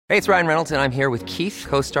Hey, it's Ryan Reynolds, and I'm here with Keith,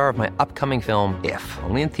 co-star of my upcoming film, If,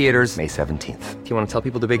 only in theaters May 17th. Do you want to tell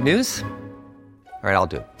people the big news? All right, I'll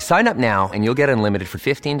do it. Sign up now and you'll get unlimited for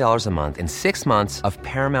 $15 a month and 6 months of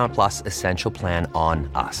Paramount Plus Essential Plan on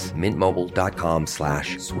us.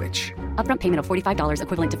 MintMobile.com/switch. Upfront payment of $45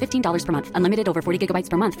 equivalent to $15 per month. Unlimited over 40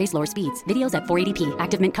 gigabytes per month. Face lower speeds. Videos at 480p.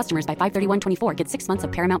 Active Mint customers by 531.24 get 6 months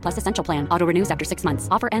of Paramount Plus Essential Plan. Auto renews after 6 months.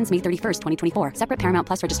 Offer ends May 31st, 2024. Separate Paramount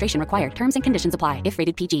Plus registration required. Terms and conditions apply if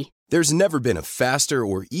rated PG. There's never been a faster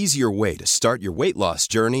or easier way to start your weight loss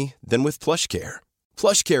journey than with PlushCare.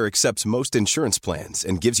 PlushCare accepts most insurance plans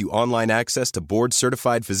and gives you online access to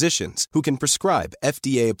board-certified physicians who can prescribe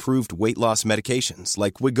FDA-approved weight loss medications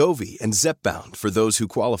like Wegovy and Zepbound for those who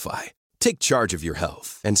qualify. Take charge of your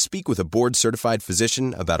health and speak with a board-certified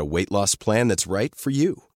physician about a weight loss plan that's right for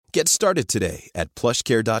you. Get started today at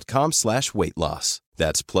plushcare.com/weight loss.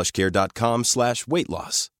 That's plushcare.com/weight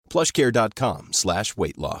loss.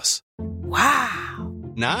 plushcare.com/weight loss. Wow.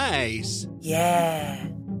 Nice. Yeah.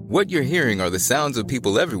 What you're hearing are the sounds of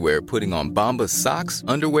people everywhere putting on Bombas socks,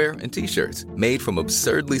 underwear, and T-shirts made from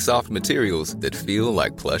absurdly soft materials that feel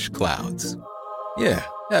like plush clouds. Yeah,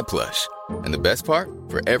 that plush. And the best part?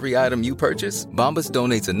 For every item you purchase, Bombas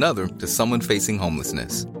donates another to someone facing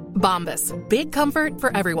homelessness. Bombas. Big comfort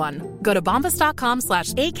for everyone. Go to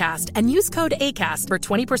bombas.com/ACAST and use code ACAST for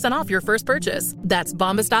 20% off your first purchase. That's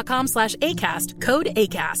bombas.com/ACAST. Code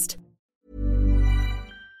ACAST.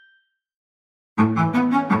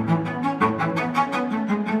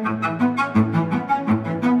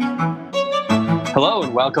 Hello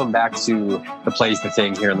and welcome back to The Plays the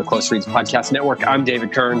Thing here on the Close Reads Podcast Network. I'm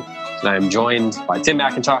David Kern and I'm joined by Tim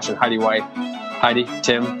McIntosh and Heidi White. Heidi,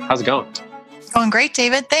 Tim, how's it going? Going great,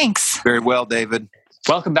 David. Thanks. Very well, David.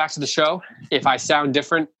 Welcome back to the show. If I sound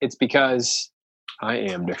different, it's because I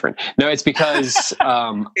am different. No, it's because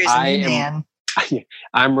I'm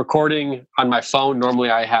recording on my phone. Normally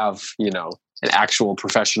I have, an actual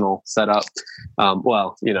professional setup.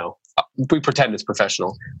 We pretend it's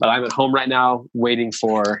professional, but I'm at home right now waiting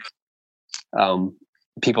for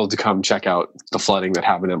people to come check out the flooding that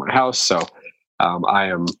happened in my house. So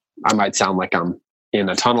I might sound like I'm in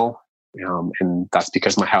a tunnel, and that's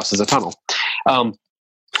because my house is a tunnel.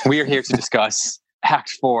 We are here to discuss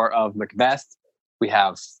Act 4 of Macbeth. We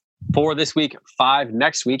have 4 this week, 5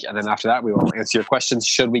 next week, and then after that we will answer your questions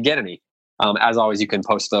should we get any. As always, you can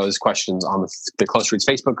post those questions on the Close Reads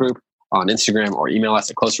Facebook group, on Instagram, or email us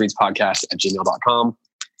at closereadspodcast@gmail.com.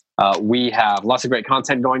 We have lots of great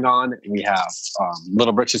content going on. We have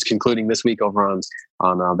Little Britches concluding this week over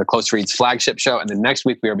on the Close Reads flagship show. And then next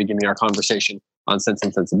week, we are beginning our conversation on Sense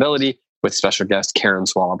and Sensibility with special guest Karen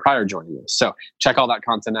Swallow Pryor joining us. So check all that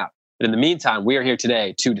content out. But in the meantime, we are here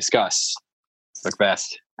today to discuss Macbeth,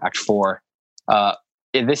 Act 4.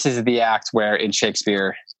 This is the act where in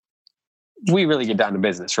Shakespeare, we really get down to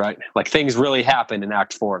business, right? Like things really happen in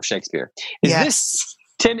Act 4 of Shakespeare. Is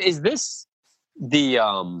this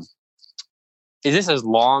as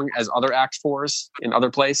long as other Act 4s in other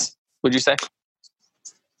plays, would you say?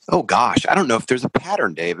 Oh gosh, I don't know if there's a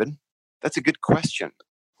pattern, David. That's a good question.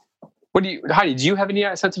 Heidi, do you have any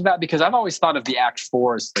sense of that? Because I've always thought of the Act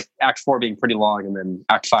 4s, like Act 4 being pretty long and then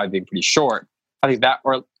Act 5 being pretty short. I think that,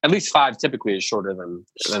 or at least 5 typically is shorter than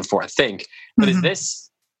 4, I think. But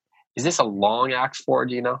is this a long Act 4?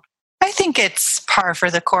 Do you know? I think it's par for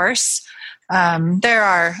the course.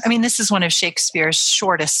 This is one of Shakespeare's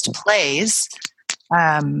shortest plays.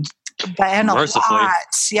 And mercifully. A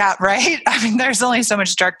lot. Yeah, right? There's only so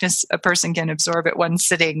much darkness a person can absorb at one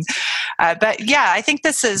sitting. But yeah, I think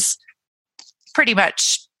this is pretty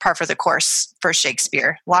much par for the course for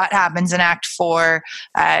Shakespeare. A lot happens in Act 4.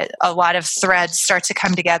 A lot of threads start to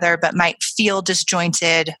come together, but might feel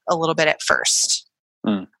disjointed a little bit at first.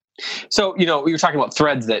 Mm. So, we were talking about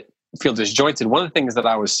threads that feel disjointed. One of the things that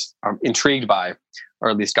I was intrigued by,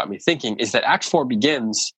 or at least got me thinking, is that Act 4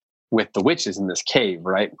 begins with the witches in this cave,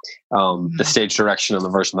 right? The stage direction on the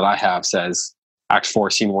version that I have says, Act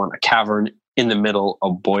 4, Scene 1, a cavern in the middle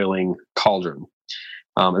of boiling cauldron.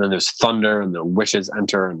 And then there's thunder and the witches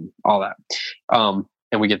enter and all that. And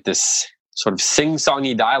we get this sort of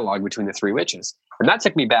sing-songy dialogue between the 3 witches. And that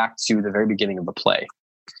took me back to the very beginning of the play.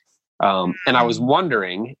 And I was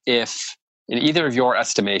wondering if, in either of your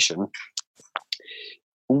estimation,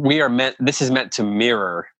 this is meant to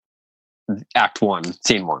mirror Act 1,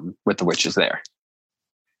 Scene 1 with the witches there.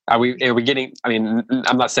 Are we getting,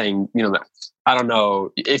 I'm not saying, I don't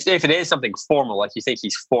know if it is something formal, like you think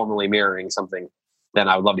he's formally mirroring something, then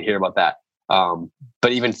I would love to hear about that.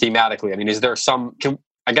 But even thematically, is there some,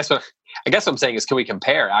 I guess what I'm saying is, can we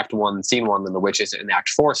compare Act 1, Scene 1 and the witches and Act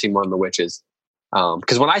 4, Scene 1 and the witches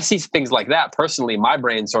Because when I see things like that, personally, my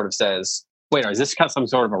brain sort of says, wait, is this kind of some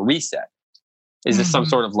sort of a reset? Is this some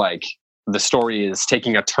sort of like the story is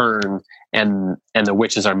taking a turn and the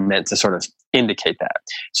witches are meant to sort of indicate that?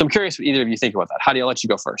 So I'm curious what either of you think about that. Heidi, I'll let you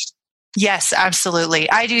go first. Yes,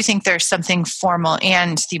 absolutely. I do think there's something formal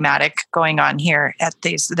and thematic going on here at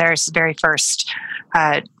there's very first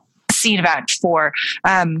scene of Act 4.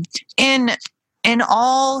 In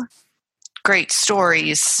all great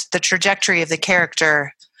stories, the trajectory of the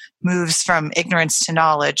character moves from ignorance to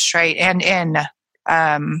knowledge, right? And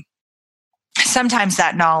sometimes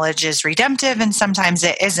that knowledge is redemptive and sometimes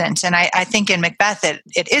it isn't. And I think in Macbeth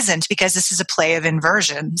it isn't, because this is a play of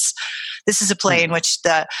inversions. This is a play in which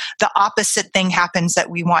the opposite thing happens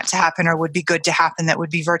that we want to happen or would be good to happen, that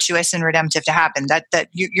would be virtuous and redemptive to happen. That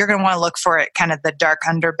you're going to want to look for it, kind of the dark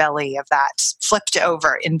underbelly of that, flipped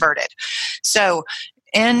over, inverted. So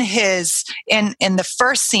in the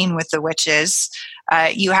first scene with the witches,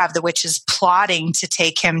 you have the witches plotting to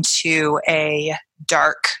take him to a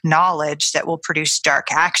dark knowledge that will produce dark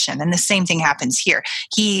action. And the same thing happens here.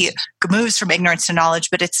 He moves from ignorance to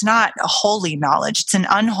knowledge, but it's not a holy knowledge. It's an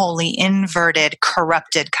unholy, inverted,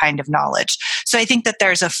 corrupted kind of knowledge. So I think that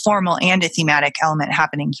there's a formal and a thematic element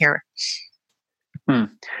happening here.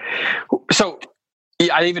 So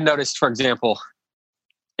I even noticed, for example,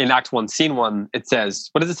 in Act 1, Scene 1, it says,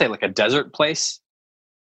 what does it say? Like a desert place?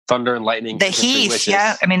 Thunder and lightning. The heath,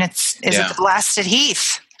 yeah. I mean, is it the blasted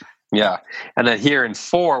heath? Yeah. And then here in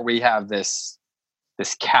 4, we have this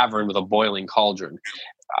cavern with a boiling cauldron.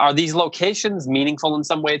 Are these locations meaningful in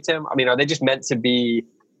some way, Tim? I mean, are they just meant to be,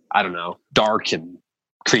 I don't know, dark and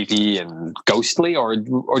creepy and ghostly? Or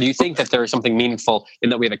do you think that there is something meaningful in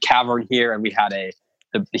that we have a cavern here and we had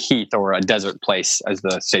the heath or a desert place, as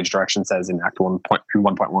the stage direction says in Act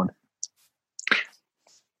 1.1?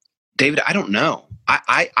 David, I don't know.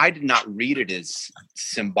 I did not read it as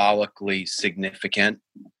symbolically significant,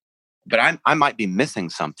 but I might be missing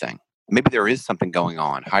something. Maybe there is something going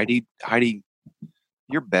on. Heidi,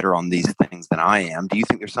 you're better on these things than I am. Do you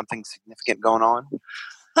think there's something significant going on?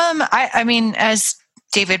 I mean, as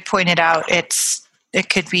David pointed out, it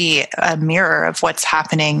could be a mirror of what's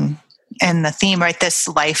happening in the theme, right? This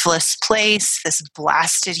lifeless place, this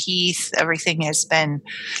blasted heath,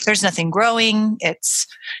 there's nothing growing. It's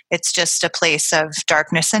just a place of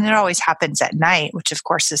darkness, and it always happens at night, which of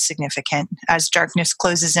course is significant. As darkness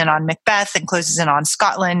closes in on Macbeth and closes in on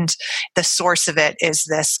Scotland, the source of it is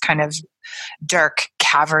this kind of dark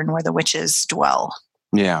cavern where the witches dwell.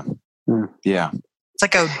 Yeah. Yeah. It's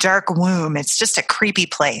like a dark womb. It's just a creepy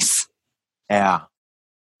place. Yeah.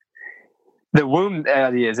 The womb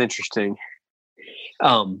idea is interesting,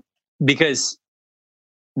 because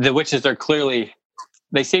the witches are clearly,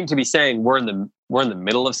 they seem to be saying we're in the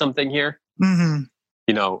middle of something here. Mm-hmm.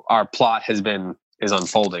 You know, our plot is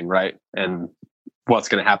unfolding, right? And what's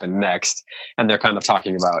going to happen next? And they're kind of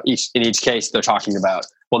talking about in each case, they're talking about,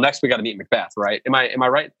 well, next we got to meet Macbeth, right? Am I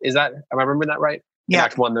right? Am I remembering that right? Yeah. In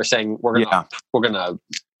Act 1, they're saying we're gonna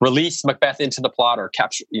release Macbeth into the plot, or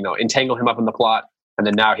capture, entangle him up in the plot. And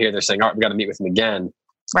then now here they're saying, all right, we got to meet with him again.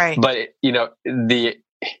 Right. But,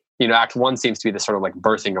 Act 1 seems to be the sort of like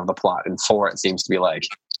birthing of the plot. And 4, it seems to be like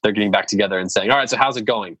they're getting back together and saying, all right, so how's it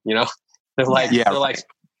going? They're like,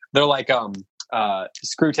 they're like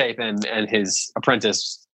Screwtape and his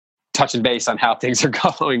apprentice touching base on how things are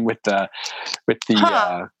going with the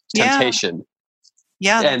temptation.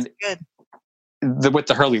 Yeah, that's and good. With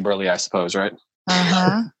the hurly-burly, I suppose, right?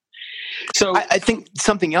 Uh-huh. So I think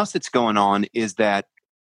something else that's going on is that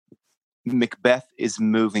Macbeth is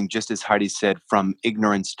moving, just as Heidi said, from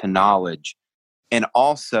ignorance to knowledge, and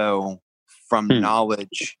also from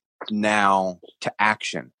knowledge now to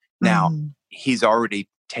action. Now, he's already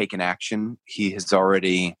taken action. He has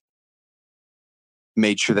already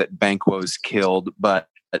made sure that Banquo is killed, but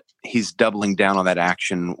he's doubling down on that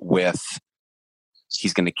action with,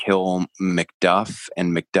 he's going to kill Macduff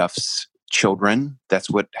and Macduff's children. That's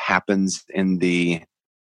what happens in the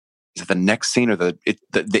next scene, or the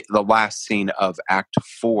last scene of Act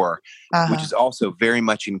 4, which is also very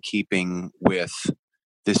much in keeping with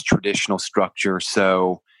this traditional structure.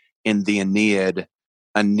 So in the Aeneid,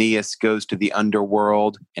 Aeneas goes to the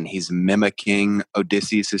underworld and he's mimicking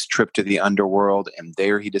Odysseus' trip to the underworld, and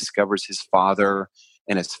there he discovers his father,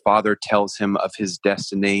 and his father tells him of his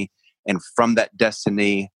destiny, and from that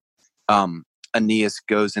destiny Aeneas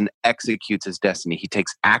goes and executes his destiny. He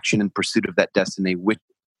takes action in pursuit of that destiny, which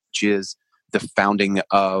is the founding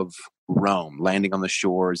of Rome, landing on the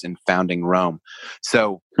shores and founding Rome.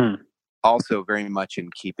 So also very much in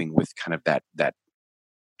keeping with kind of that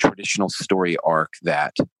traditional story arc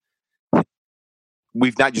that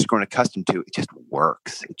we've not just grown accustomed to. It just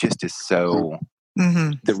works. It just is so.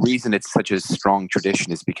 Mm-hmm. The reason it's such a strong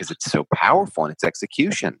tradition is because it's so powerful in its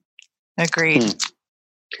execution. Agreed.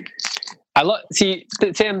 I love. See,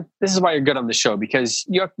 Tim, this is why you're good on the show, because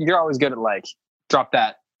you're always good at like drop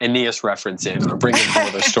that Aeneas reference in or bring in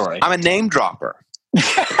another story. I'm a name dropper.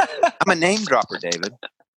 I'm a name dropper, David.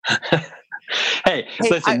 Hey,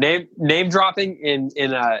 listen, name dropping in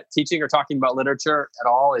teaching or talking about literature at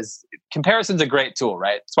all is comparison's a great tool,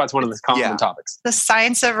 right? That's why it's one of the common topics. The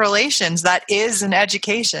science of relations, that is an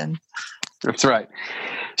education. That's right.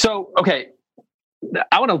 So, okay,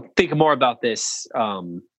 I want to think more about this,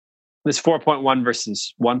 this 4.1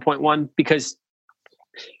 versus 1.1, because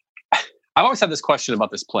I've always had this question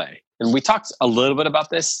about this play, and we talked a little bit about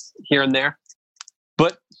this here and there,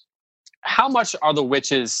 but how much are the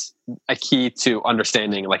witches a key to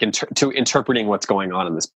understanding, like to interpreting what's going on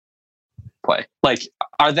in this play? Like,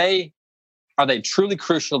 are they truly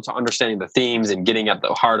crucial to understanding the themes and getting at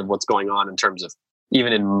the heart of what's going on in terms of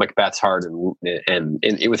even in Macbeth's heart and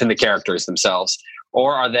within the characters themselves,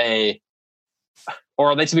 or are they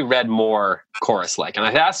to be read more chorus-like? And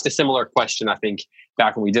I asked a similar question, I think,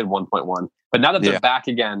 back when we did 1.1, but now that they're back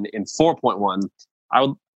again in 4.1,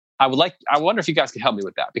 I wonder if you guys could help me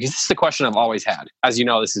with that, because this is the question I've always had. As you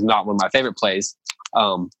know, this is not one of my favorite plays,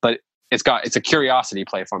 but it's a curiosity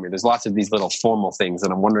play for me. There's lots of these little formal things,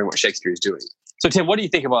 and I'm wondering what Shakespeare is doing. So, Tim, what do you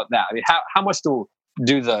think about that? I mean, how much do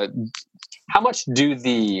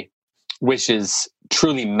the wishes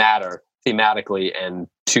truly matter thematically and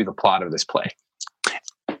to the plot of this play?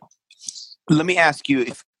 Let me ask you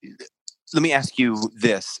this.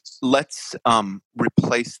 Let's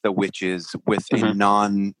replace the witches with a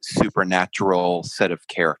non-supernatural set of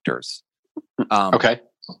characters. Okay.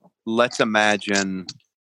 Let's imagine,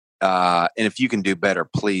 and if you can do better,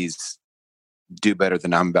 please do better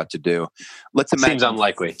than I'm about to do. Let's imagine. Seems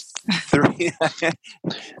unlikely.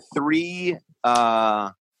 Three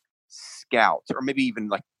scouts, or maybe even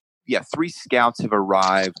three scouts have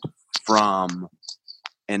arrived from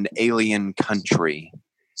an alien country.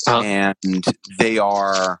 And they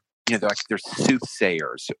are, they're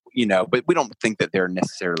soothsayers, but we don't think that they're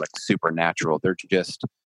necessarily like supernatural. They're just,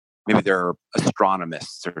 maybe they're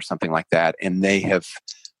astronomists or something like that. And they have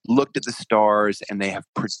looked at the stars and they have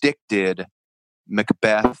predicted,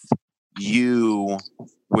 Macbeth, you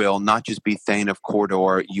will not just be Thane of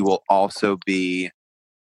Cawdor, you will also be,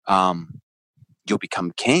 you'll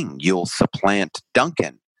become king. You'll supplant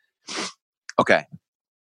Duncan. Okay.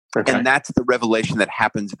 And that's the revelation that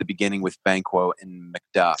happens at the beginning with Banquo and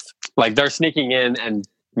Macduff. Like they're sneaking in and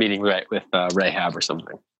meeting with Rahab or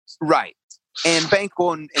something. Right. And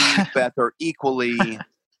Banquo and Macbeth are equally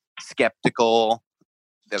skeptical.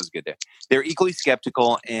 That was good there. They're equally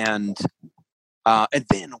skeptical, and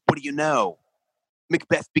then what do you know?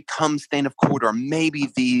 Macbeth becomes Thane of Cawdor. Maybe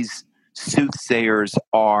these soothsayers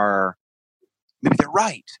are. Maybe they're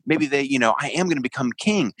right. Maybe they, I am going to become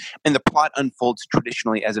king. And the plot unfolds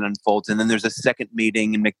traditionally as it unfolds. And then there's a second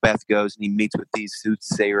meeting and Macbeth goes and he meets with these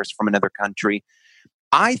soothsayers from another country.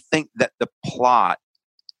 I think that the plot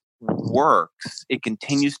works. It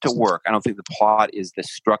continues to work. I don't think the plot is the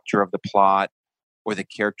structure of the plot or the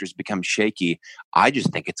characters become shaky. I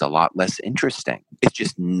just think it's a lot less interesting. It's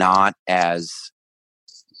just not as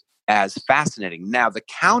fascinating. Now, the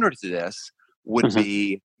counter to this would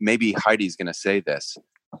be, maybe Heidi's going to say this,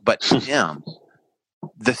 but Tim,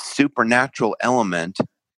 the supernatural element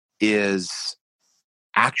is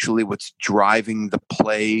actually what's driving the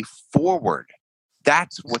play forward.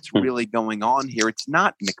 That's what's really going on here. It's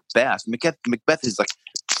not Macbeth. Macbeth is like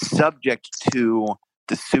subject to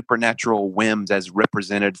the supernatural whims as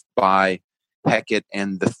represented by Hecate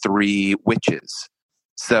and the three witches.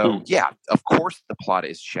 So, of course the plot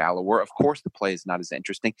is shallower. Of course the play is not as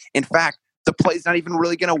interesting. In fact, the play's not even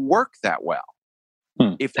really going to work that well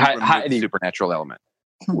if you remove the supernatural element.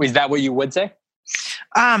 Is that what you would say?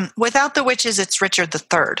 Without the witches, it's Richard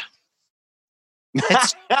III.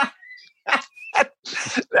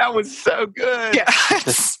 That was so good. Yeah.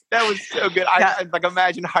 That was so good. I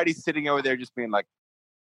imagine Heidi sitting over there just being like,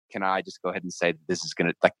 can I just go ahead and say that this is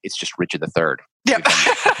going to, it's just Richard III. Yeah.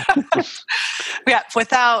 Yeah.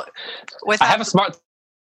 Without. I have a smart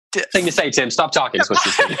thing to say, Tim. Stop talking. Is what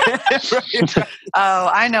you're saying. Right. Oh,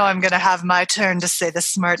 I know I'm going to have my turn to say the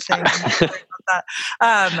smart thing.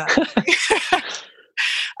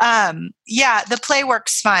 The play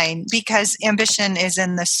works fine because ambition is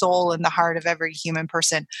in the soul and the heart of every human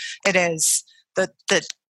person. It is the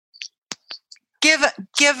give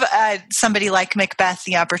somebody like Macbeth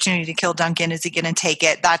the opportunity to kill Duncan. Is he going to take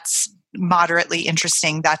it? That's moderately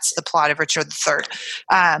interesting. That's the plot of Richard III.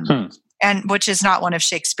 and which is not one of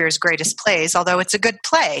Shakespeare's greatest plays, although it's a good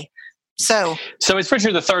play. So it's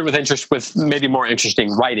Richard III with maybe more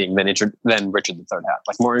interesting writing than Richard III had.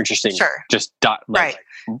 Like more interesting, sure. Just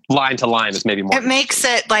line to line is maybe more. It makes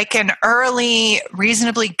it like an early,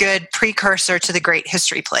 reasonably good precursor to the great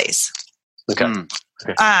history plays. Okay.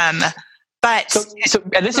 But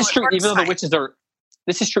and this is true, even though the witches are.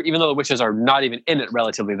 This is true, even though the witches are not even in it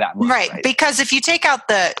relatively that much. Right? Because if you take out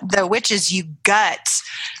the witches, you gut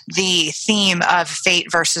the theme of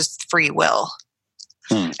fate versus free will.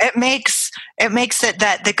 It makes it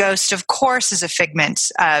that the ghost, of course, is a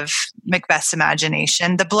figment of Macbeth's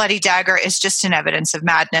imagination. The bloody dagger is just an evidence of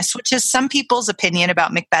madness, which is some people's opinion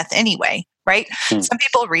about Macbeth anyway, right? Some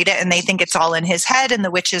people read it and they think it's all in his head and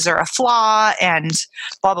the witches are a flaw and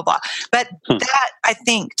blah, blah, blah. But that, I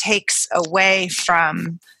think, takes away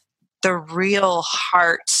from the real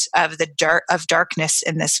heart of of darkness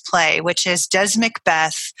in this play, which is, does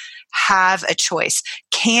Macbeth have a choice?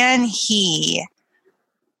 Can he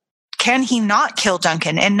not kill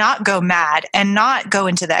Duncan and not go mad and not go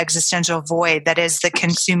into the existential void that is the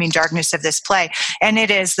consuming darkness of this play? And it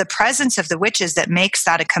is the presence of the witches that makes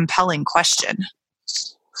that a compelling question.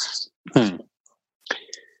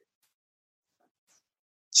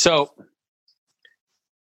 So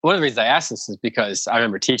one of the reasons I asked this is because I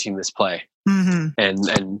remember teaching this play,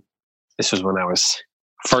 and this was when I was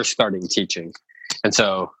first starting teaching. And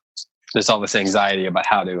so there's all this anxiety about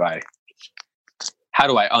how do I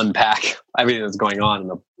unpack everything that's going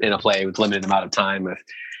on in a play with limited amount of time, with,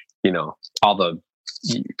 there's all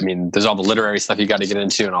the literary stuff you got to get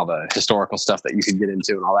into and all the historical stuff that you could get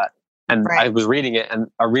into and all that. And I was reading it and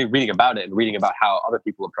reading about it and reading about how other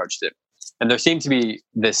people approached it. And there seemed to be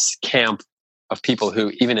this camp of people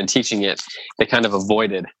who, even in teaching it, they kind of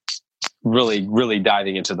avoided really, really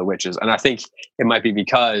diving into the witches. And I think it might be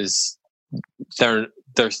because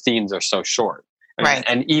their scenes are so short. Right.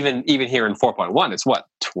 And even here in 4.1, it's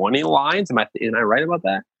 20 lines? Am I right about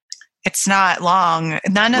that? It's not long.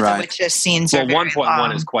 None of the witches scenes are very 1.1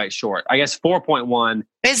 long. is quite short. I guess 4.1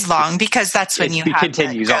 is long because that's when you have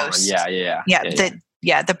continues the on. ghost.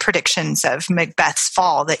 The predictions of Macbeth's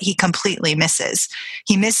fall that he completely misses.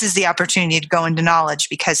 He misses the opportunity to go into knowledge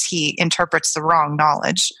because he interprets the wrong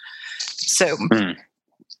knowledge. So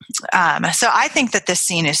I think that this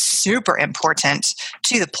scene is super important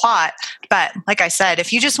to the plot. But like I said,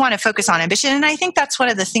 if you just want to focus on ambition, and I think that's one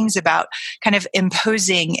of the things about kind of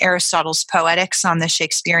imposing Aristotle's poetics on the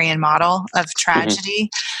Shakespearean model of tragedy,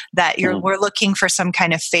 that we're looking for some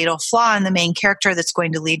kind of fatal flaw in the main character that's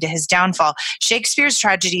going to lead to his downfall. Shakespeare's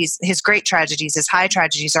tragedies, his great tragedies, his high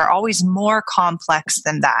tragedies, are always more complex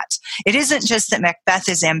than that. It isn't just that Macbeth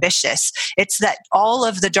is ambitious. It's that all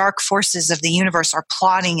of the dark forces of the universe are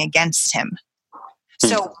plotting against him.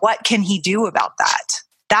 So what can he do about that?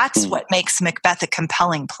 That's what makes Macbeth a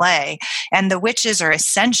compelling play. And the witches are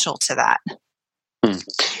essential to that.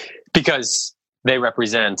 Because they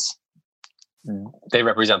represent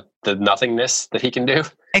the nothingness that he can do.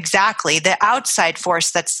 Exactly. The outside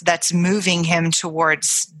force that's moving him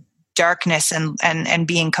towards darkness and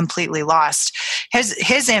being completely lost.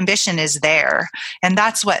 His ambition is there, and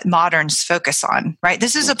that's what moderns focus on, right?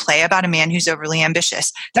 This is a play about a man who's overly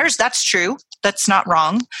ambitious. That's true. That's not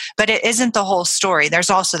wrong, but it isn't the whole story.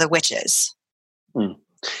 There's also the witches.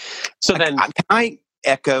 So then, can I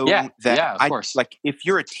echo that? Yeah, of course. Like, if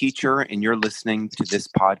you're a teacher and you're listening to this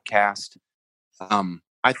podcast,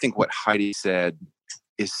 I think what Heidi said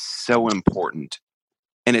is so important.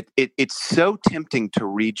 And it's so tempting to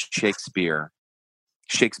read Shakespeare's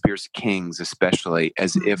kings, especially,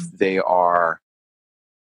 as if they are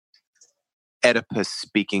Oedipus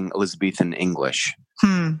speaking Elizabethan English.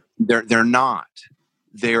 They're not.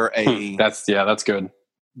 They're that's good.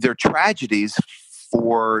 They're tragedies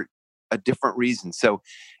for a different reason. So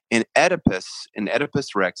in Oedipus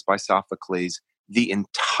Rex by Sophocles, the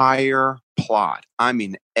entire plot, I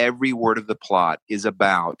mean, every word of the plot is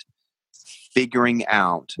about figuring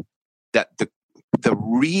out that the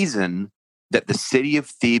reason that the city of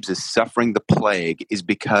Thebes is suffering the plague is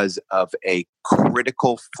because of a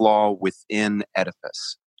critical flaw within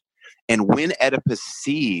Oedipus. And when Oedipus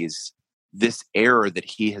sees this error that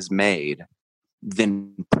he has made,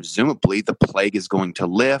 then presumably the plague is going to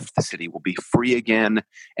lift, the city will be free again,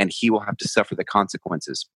 and he will have to suffer the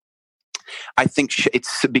consequences. I think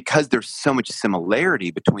it's because there's so much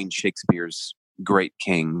similarity between Shakespeare's great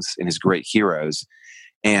kings and his great heroes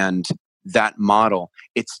and that model.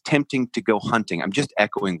 It's tempting to go hunting. I'm just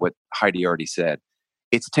echoing what Heidi already said.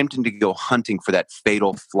 It's tempting to go hunting for that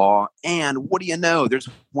fatal flaw. And what do you know? There's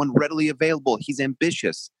one readily available. He's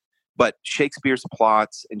ambitious. But Shakespeare's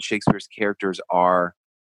plots and Shakespeare's characters are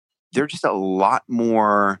they're just a lot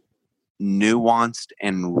more nuanced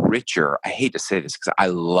and richer. I hate to say this because I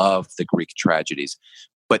love the Greek tragedies,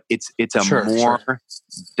 but it's a more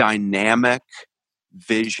dynamic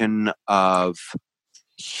vision of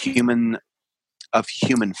human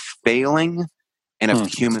failing and of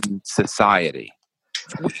human society.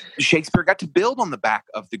 Shakespeare got to build on the back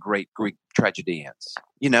of the great Greek tragedians,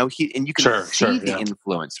 you can see the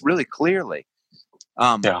influence really clearly.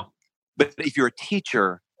 But if you're a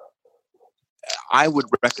teacher, I would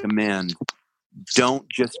recommend don't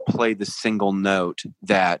just play the single note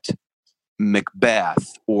that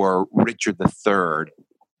Macbeth or Richard III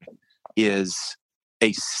is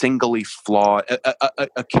a singly flawed,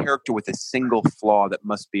 a character with a single flaw that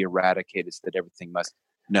must be eradicated so that everything must.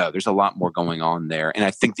 No, there's a lot more going on there. And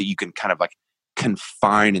I think that you can kind of like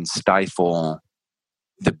confine and stifle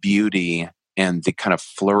the beauty and the kind of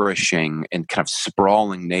flourishing and kind of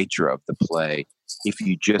sprawling nature of the play if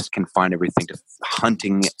you just confine everything to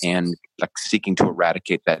hunting and like seeking to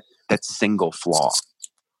eradicate that single flaw.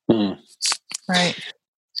 Right.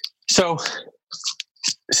 So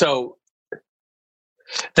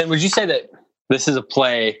then would you say that this is a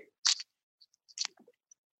play?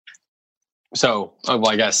 So, well,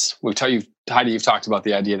 I guess Heidi, you've talked about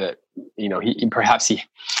the idea that,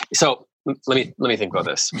 so let me think about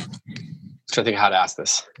this. I'm trying to think how to ask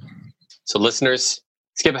this. So listeners,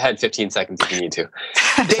 skip ahead 15 seconds if you need to.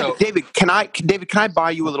 David, can I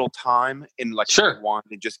buy you a little time in one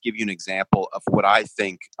and just give you an example of what I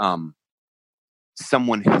think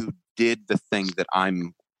someone who did the thing that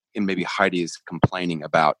I'm and maybe Heidi is complaining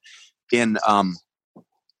about in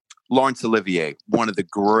Laurence Olivier, one of the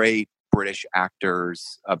great British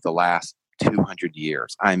actors of the last 200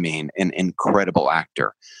 years. I mean, an incredible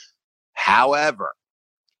actor. However,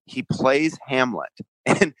 he plays Hamlet,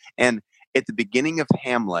 and at the beginning of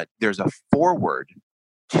Hamlet, there's a foreword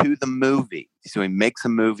to the movie. So he makes a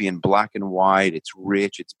movie in black and white. It's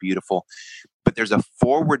rich, it's beautiful, but there's a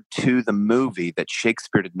foreword to the movie that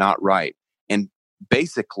Shakespeare did not write. And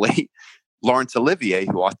basically, Laurence Olivier,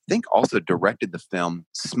 who I think also directed the film,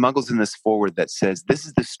 smuggles in this foreword that says, this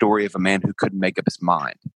is the story of a man who couldn't make up his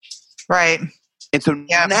mind. Right. And so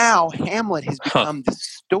now Hamlet has become the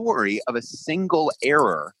story of a single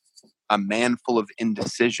error, a man full of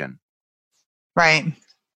indecision. Right.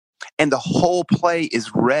 And the whole play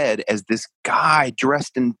is read as this guy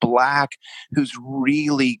dressed in black who's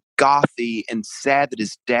really gothy and sad that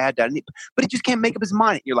his dad died, but he just can't make up his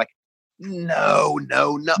mind. You're like, no.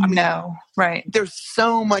 I mean, no, right. There's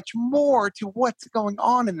so much more to what's going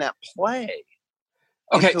on in that play.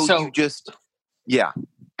 Okay, so you just,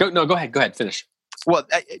 Go ahead, finish. Well,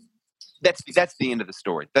 that's the end of the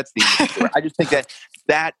story. That's the end of the story. I just think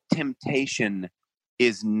that temptation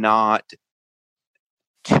is not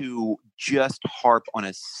to just harp on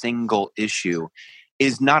a single issue,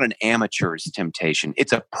 is not an amateur's temptation.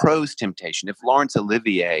 It's a pro's temptation. If Laurence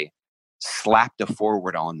Olivier slapped a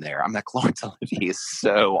forward on there, I'm like, Laurence Olivier is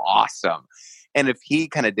so awesome. And if he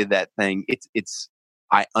kind of did that thing, it's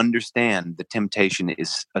I understand the temptation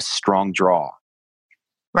is a strong draw.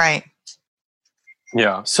 Right.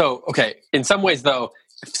 Yeah. So, okay. In some ways, though,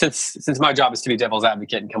 since my job is to be devil's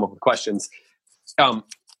advocate and come up with questions,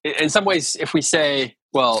 in some ways, if we say,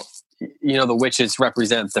 well, the witches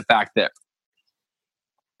represent the fact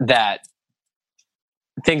that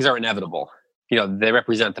things are inevitable. They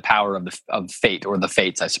represent the power of fate, or the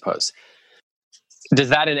fates, I suppose. Does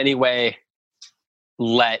that in any way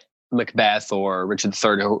let Macbeth or Richard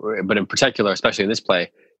III, but in particular, especially in this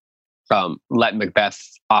play, let Macbeth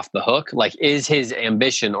off the hook? Like, is his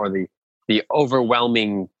ambition or the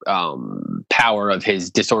overwhelming power of his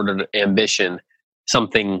disordered ambition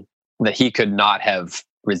something that he could not have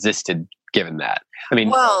resisted given that? I mean,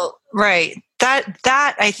 well, right.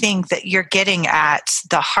 That I think that you're getting at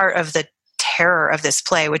the heart of the terror of this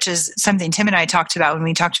play, which is something Tim and I talked about when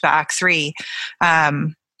we talked about Act 3,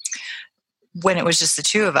 when it was just the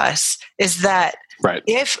two of us, is that right.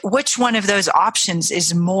 Which one of those options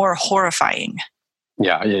is more horrifying?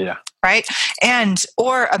 Yeah. Right?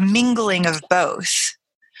 Or a mingling of both.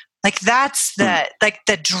 Like that's the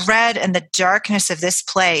dread and the darkness of this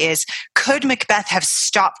play is, could Macbeth have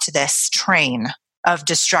stopped this train of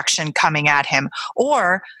destruction coming at him?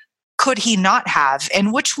 Or could he not have?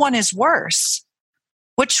 And which one is worse?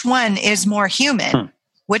 Which one is more human?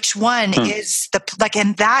 Which one is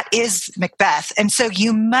and that is Macbeth. And so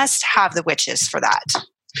you must have the witches for that.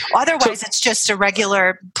 Otherwise, it's just a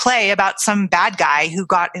regular play about some bad guy who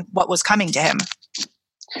got what was coming to him.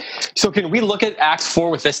 So can we look at Act 4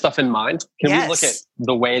 with this stuff in mind? Can we look at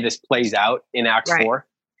the way this plays out in Act 4?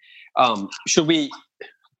 Should we...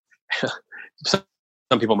 So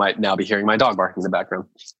some people might now be hearing my dog barking in the background.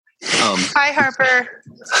 Hi, Harper.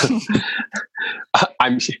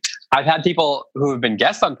 I've had people who have been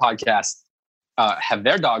guests on podcasts have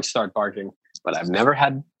their dogs start barking, but I've never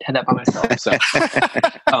had that by myself. So,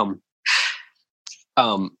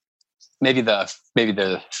 maybe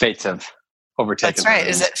the fates have overtaken. That's right. her.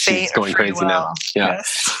 Is it fate? She's going crazy now. Yeah.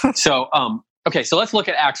 Yes. So, okay. So let's look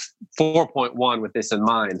at Act 4.1 with this in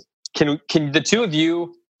mind. Can the two of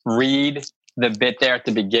you read the bit there at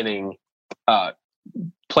the beginning,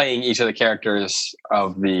 playing each of the characters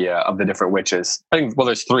of the different witches? I think, well,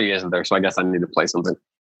 there's 3, isn't there? So I guess I need to play something.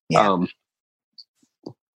 Yeah.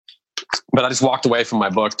 But I just walked away from my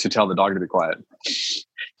book to tell the dog to be quiet.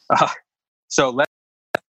 So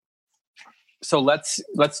let's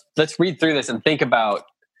read through this and think about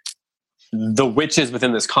the witches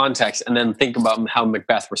within this context, and then think about how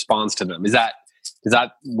Macbeth responds to them. Does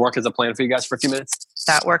that work as a plan for you guys for a few minutes?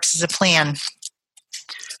 That works as a plan.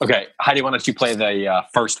 Okay, Heidi, why don't you play the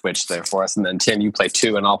first witch there for us, and then Tim, you play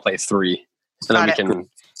 2, and I'll play 3, and then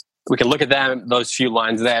we can look at them, those few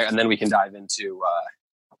lines there, and then we can dive into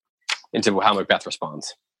how Macbeth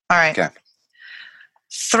responds. All right. Okay.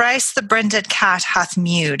 Thrice the brinded cat hath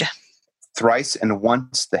mewed. Thrice and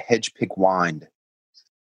once the hedge pig whined.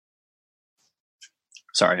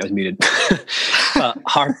 Sorry, I was muted.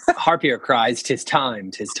 Harpier cries, "'Tis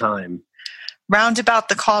time, 'tis time." Round about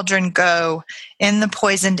the cauldron go, in the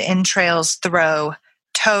poisoned entrails throw.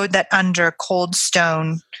 Toad that under cold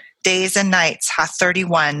stone, days and nights hath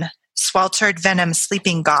 31. Sweltered venom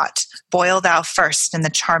sleeping got, boil thou first in the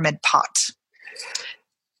charmed pot.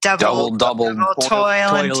 Double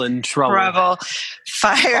toil and trouble.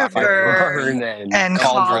 Fire burn and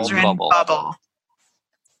cauldron bubble.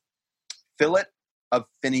 Fillet of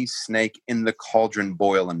finny snake in the cauldron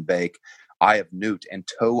boil and bake. Eye of newt and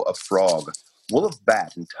toe of frog. Wool of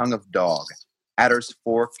bat and tongue of dog. Adder's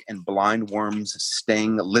fork and blind worm's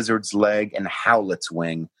sting. Lizard's leg and howlet's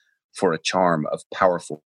wing. For a charm of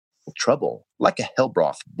powerful trouble. Like a hell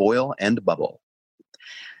broth, boil and bubble.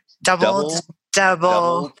 Double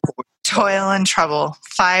toil and trouble.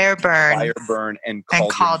 Fire burn and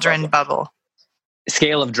cauldron bubble.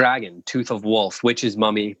 Scale of dragon, tooth of wolf, witch's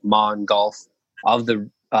mummy, maw and gulf, of the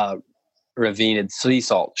ravined sea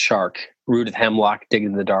salt shark, root of hemlock digged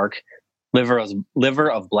in the dark, liver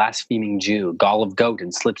of blaspheming Jew, gall of goat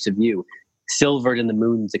and slips of yew, silvered in the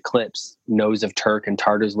moon's eclipse, nose of Turk and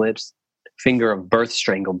Tartar's lips, finger of birth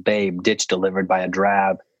strangled babe, ditch delivered by a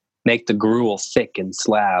drab, make the gruel thick and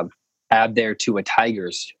slab, add thereto a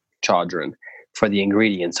tiger's chaudron for the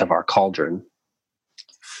ingredients of our cauldron.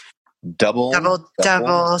 Double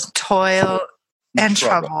toil and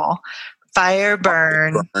trouble. Fire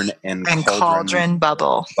burn and cauldron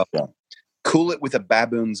bubble. Cool it with a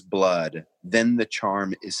baboon's blood, then the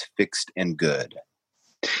charm is fixed and good.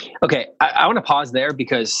 Okay, I want to pause there,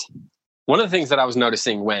 because one of the things that I was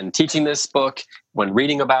noticing when teaching this book, when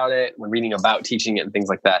reading about it, when reading about teaching it and things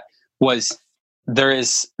like that, was there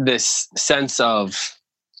is this sense of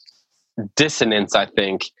dissonance, I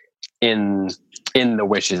think, in the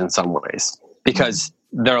witches in some ways, because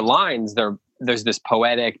their lines, there's this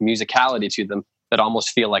poetic musicality to them that almost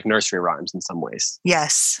feel like nursery rhymes in some ways.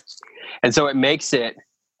 Yes. And so it makes it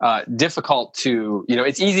difficult to,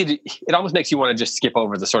 it's easy to, it almost makes you want to just skip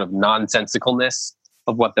over the sort of nonsensicalness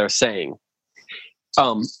of what they're saying.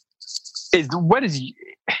 How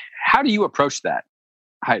do you approach that,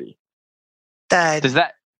 Heidi? Does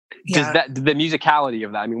the musicality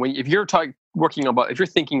of that? I mean, if you're if you're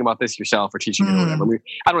thinking about this yourself or teaching it or whatever,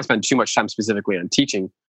 I don't want to spend too much time specifically on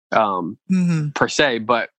teaching per se,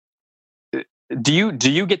 but do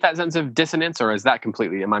you get that sense of dissonance, or is that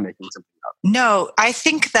completely, am I making something up? No, I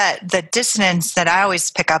think that the dissonance that I always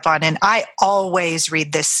pick up on, and I always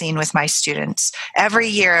read this scene with my students every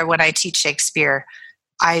year when I teach Shakespeare,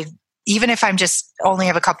 even if I'm just only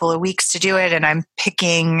have a couple of weeks to do it and I'm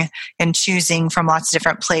picking and choosing from lots of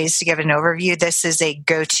different plays to give an overview, this is a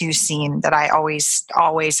go-to scene that I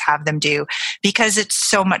always have them do, because it's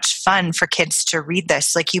so much fun for kids to read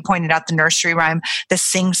this. Like you pointed out, the nursery rhyme, the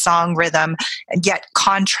sing-song rhythm, and yet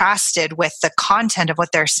contrasted with the content of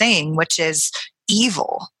what they're saying, which is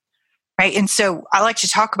evil. Right. And so I like to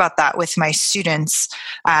talk about that with my students.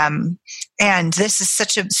 And this is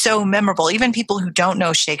so memorable. Even people who don't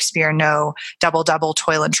know Shakespeare know double,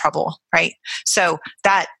 toil and trouble. Right. So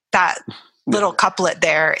that little couplet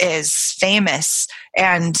there is famous,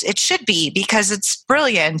 and it should be, because it's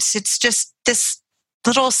brilliant. It's just this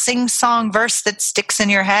little sing-song verse that sticks in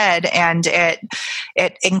your head, and it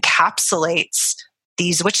encapsulates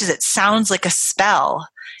these witches. It sounds like a spell.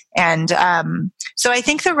 And so I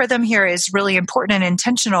think the rhythm here is really important and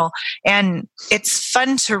intentional, and it's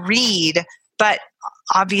fun to read, but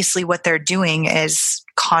obviously what they're doing is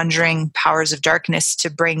conjuring powers of darkness to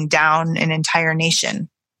bring down an entire nation.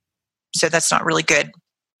 So that's not really good.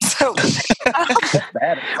 So,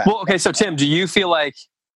 well, okay. So Tim, do you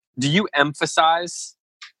emphasize,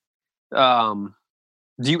 do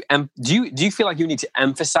you feel like you need to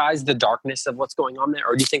emphasize the darkness of what's going on there?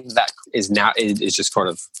 Or do you think that is just sort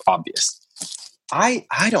of obvious? I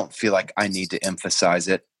don't feel like I need to emphasize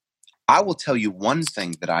it. I will tell you one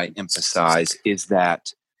thing that I emphasize is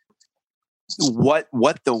that what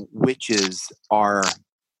the witches are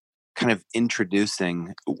kind of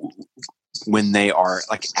introducing when they are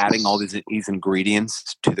like adding all these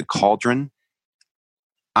ingredients to the cauldron.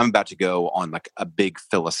 I'm about to go on like a big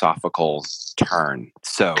philosophical turn.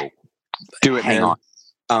 So do it, hang man.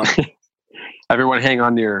 on. Everyone hang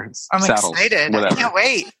on to your saddles. I'm excited. Whatever. I can't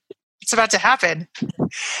wait. It's about to happen.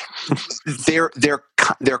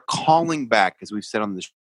 They're calling back, as we've said on the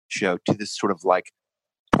show, to this sort of like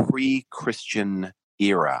pre-Christian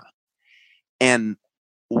era. And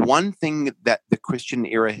one thing that the Christian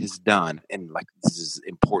era has done, and like this is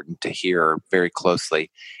important to hear very closely,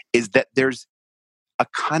 is that there's a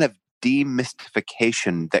kind of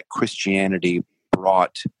demystification that Christianity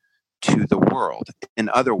brought to the world. In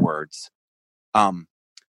other words,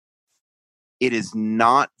 it is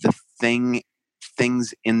not the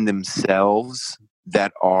things in themselves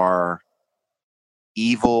that are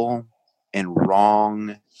evil and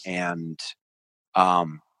wrong and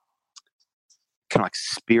kind of like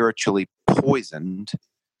spiritually poisoned,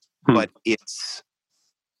 but it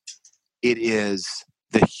is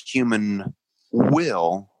the human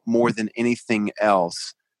will more than anything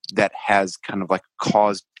else that has kind of like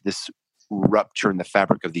caused this rupture in the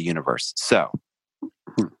fabric of the universe. So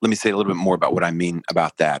let me say a little bit more about what I mean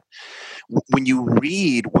about that. When you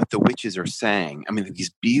read what the witches are saying, I mean,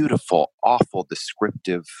 these beautiful, awful,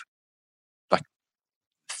 descriptive like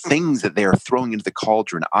things that they are throwing into the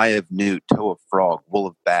cauldron: eye of newt, toe of frog, wool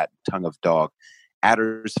of bat, tongue of dog,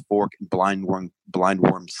 adder's fork, and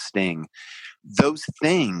blindworm's sting. Those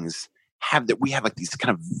things we have like these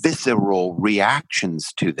kind of visceral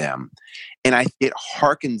reactions to them. And it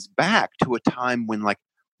harkens back to a time when like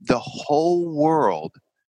the whole world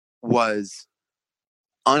was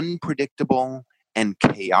unpredictable and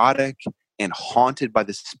chaotic and haunted by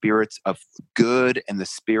the spirits of good and the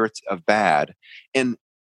spirits of bad. And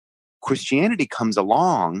Christianity comes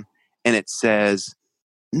along and it says,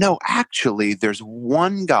 no, actually, there's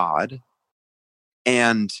one God,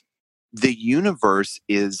 and the universe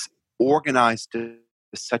is organized to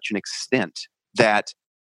such an extent that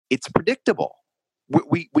it's predictable.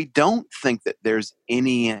 We don't think that there's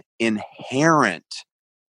any inherent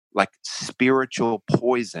like spiritual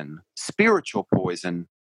poison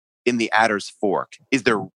in the adder's fork. Is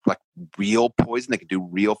there like real poison that can do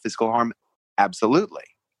real physical harm? Absolutely.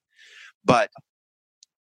 But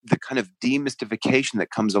the kind of demystification that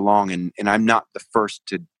comes along, and I'm not the first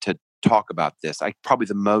to talk about this. Probably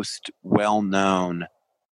the most well-known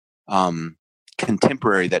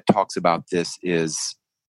contemporary that talks about this is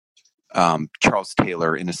Charles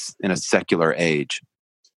Taylor in a Secular Age.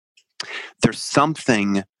 There's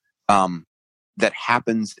something that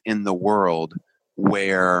happens in the world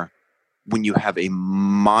where when you have a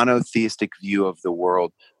monotheistic view of the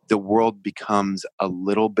world becomes a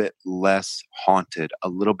little bit less haunted, a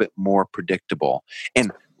little bit more predictable.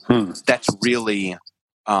 And that's really,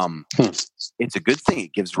 it's a good thing.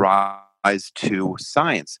 It gives rise to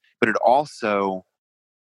science, but it also,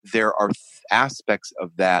 there are aspects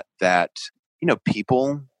of that, you know,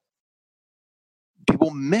 people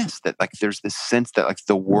miss, that like there's this sense that like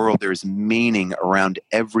the world, there's meaning around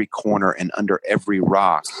every corner and under every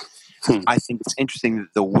rock. I think it's interesting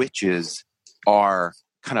that the witches are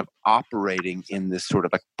kind of operating in this sort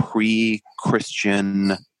of like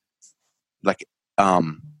pre-Christian, like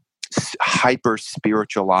hyper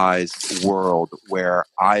spiritualized world where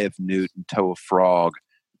eye of newt and toe of frog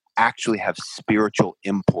actually have spiritual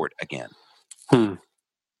import again.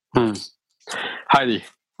 Heidi,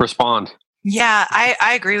 respond. Yeah,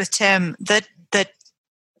 I agree with Tim. The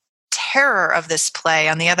terror of this play,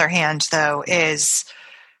 on the other hand, though, is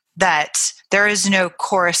that there is no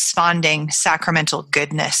corresponding sacramental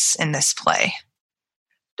goodness in this play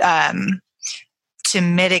to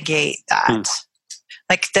mitigate that.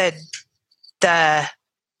 Like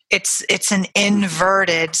it's an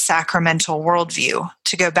inverted sacramental worldview,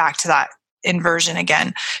 to go back to that inversion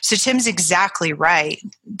again. So Tim's exactly right.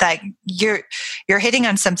 Like you're hitting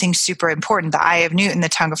on something super important. The eye of newt and the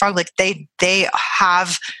tongue of frog, like they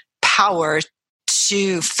have power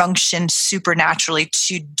to function supernaturally,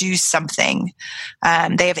 to do something.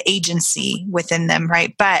 They have agency within them,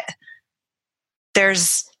 right? But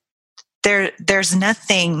there's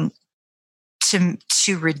nothing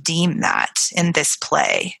to redeem that in this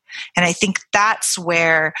play. And I think that's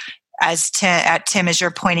where, Tim, as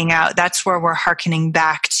you're pointing out, that's where we're hearkening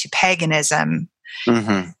back to paganism.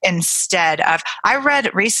 Mm-hmm. Instead of, I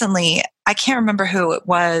read recently, I can't remember who it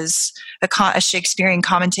was, a Shakespearean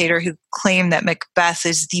commentator who claimed that Macbeth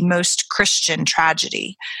is the most Christian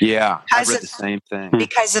tragedy. Yeah, I read the same thing.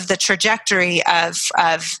 Because of the trajectory of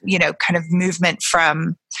kind of movement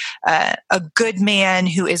from a good man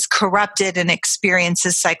who is corrupted and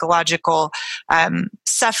experiences psychological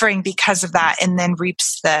suffering because of that, and then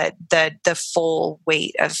reaps the full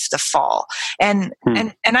weight of the fall. And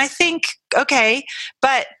I think, okay,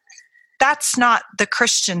 but that's not the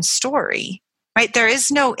Christian story, right? There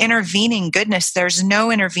is no intervening goodness. There's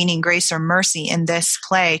no intervening grace or mercy in this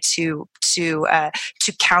play to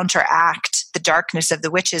counteract the darkness of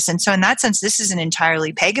the witches. And so in that sense, this is an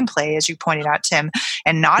entirely pagan play, as you pointed out, Tim,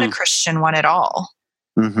 and not a Christian one at all.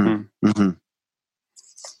 Mm-hmm. Mm-hmm.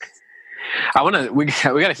 We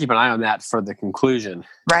got to keep an eye on that for the conclusion.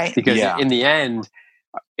 Right. Because in the end,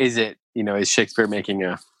 is Shakespeare making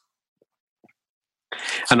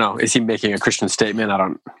is he making a Christian statement?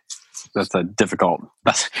 That's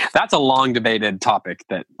a long debated topic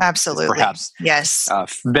that absolutely perhaps yes a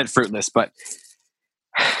bit fruitless, but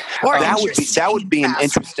that would be an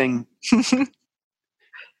interesting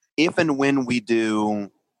if and when we do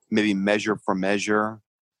maybe Measure for Measure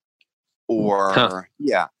or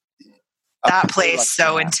that plays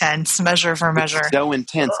so intense. Measure for Measure, it's so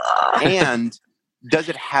intense. And does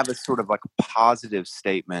it have a sort of like positive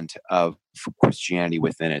statement of Christianity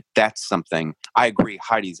within it? That's something I agree.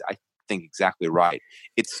 Heidi's, I think, exactly right.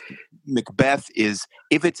 It's Macbeth is,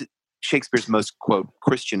 if it's Shakespeare's most quote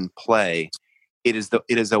Christian play, it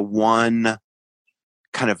is a one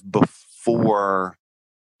kind of before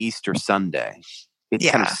Easter Sunday. It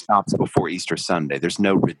kind of stops before Easter Sunday. There's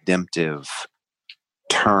no redemptive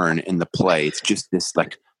turn in the play. It's just this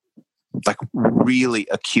like really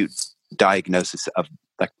acute diagnosis of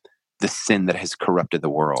like the sin that has corrupted the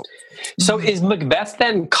world. So is Macbeth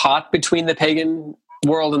then caught between the pagan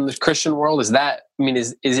world and the Christian world? Is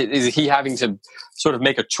he having to sort of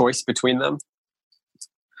make a choice between them?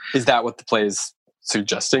 Is that what the play is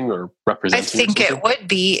suggesting or representing? I think it would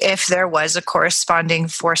be if there was a corresponding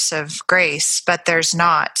force of grace, but there's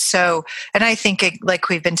not. So, and I think like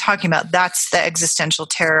we've been talking about, that's the existential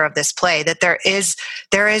terror of this play, that there is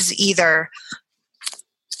either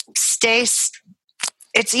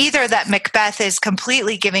it's either that Macbeth is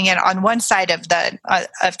completely giving in on one side of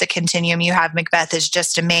the continuum. You have Macbeth is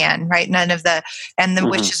just a man, right? The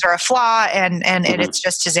witches are a flaw, and it's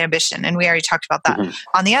just his ambition. And we already talked about that. Mm-hmm.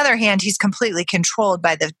 On the other hand, he's completely controlled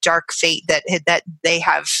by the dark fate that they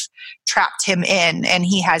have trapped him in, and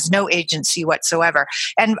he has no agency whatsoever.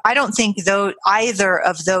 And I don't think either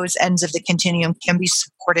of those ends of the continuum can be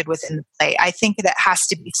supported within the play. I think that has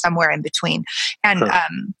to be somewhere in between. And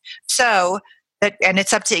and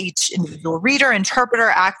it's up to each individual reader, interpreter,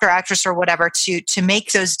 actor, actress, or whatever to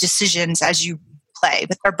make those decisions as you play.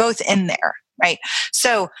 But they're both in there, right?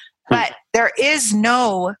 So, but there is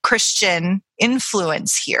no Christian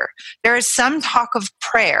influence here. There is some talk of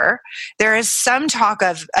prayer. There is some talk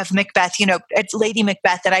of Macbeth. Lady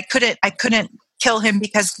Macbeth, that I couldn't kill him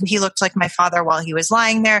because he looked like my father while he was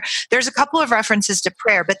lying there. There's a couple of references to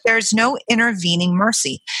prayer, but there's no intervening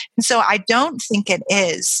mercy. And so I don't think it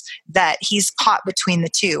is that he's caught between the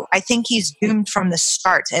two. I think he's doomed from the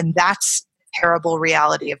start, and that's the terrible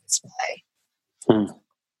reality of this play.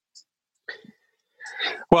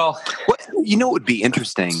 Well, what would be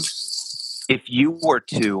interesting if you were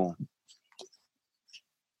to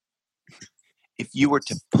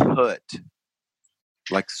put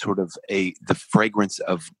like sort of the fragrance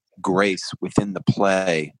of grace within the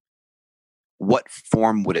play, what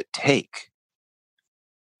form would it take?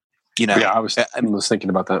 I was thinking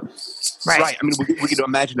about that. Right. I mean, we could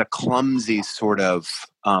imagine a clumsy sort of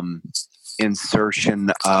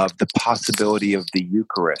insertion of the possibility of the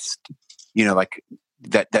Eucharist. Like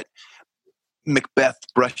that Macbeth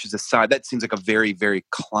brushes aside. That seems like a very, very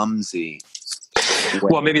clumsy way.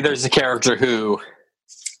 Well, maybe there's a character who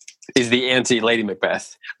is the anti-Lady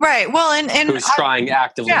Macbeth. Right. Well, and who's trying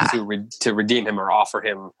actively to redeem him or offer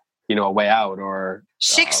him, A Way Out, or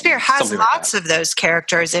Shakespeare has lots of those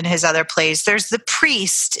characters in his other plays. There's the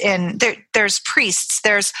priest, and there's priests.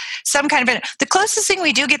 There's some kind of the closest thing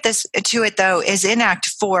we do get to it though is in Act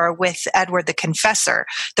 4 with Edward the Confessor.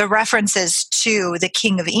 The references to the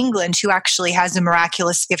King of England, who actually has a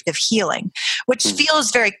miraculous gift of healing, which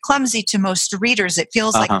feels very clumsy to most readers. It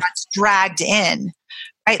feels like that's dragged in,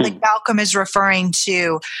 right? Like Malcolm is referring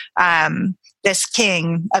to this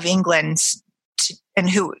King of England. And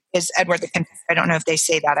who is Edward the Confessor? I don't know if they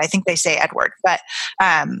say that. I think they say Edward, but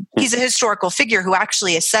he's a historical figure who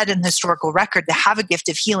actually is said in the historical record to have a gift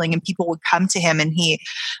of healing, and people would come to him, and he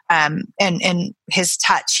and his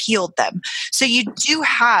touch healed them. So you do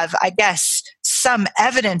have, I guess, some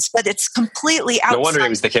evidence, but it's completely outside. No wonder he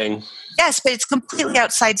was the king. Yes, but it's completely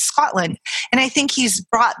outside Scotland, and I think he's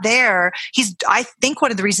brought there. I think one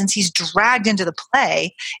of the reasons he's dragged into the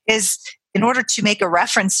play is in order to make a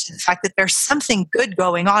reference to the fact that there's something good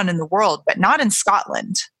going on in the world, but not in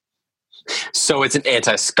Scotland. So it's an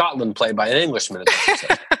anti-Scotland play by an Englishman.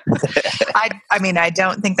 I mean, I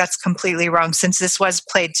don't think that's completely wrong, since this was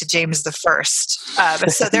played to James I.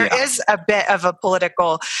 So there is a bit of a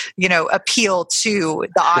political, appeal to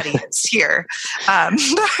the audience here.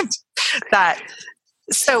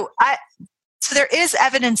 So there is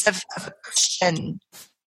evidence of a Christian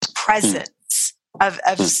presence.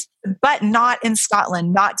 But not in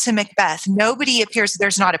Scotland, not to Macbeth. Nobody appears.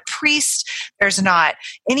 There's not a priest. There's not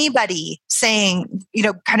anybody saying,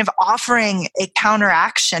 kind of offering a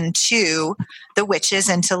counteraction to the witches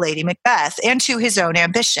and to Lady Macbeth and to his own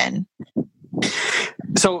ambition.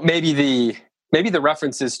 So maybe the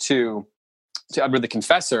references to Edward the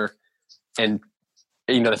Confessor and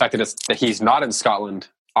the fact that he's not in Scotland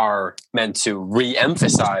are meant to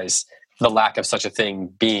re-emphasize the lack of such a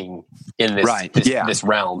thing being in this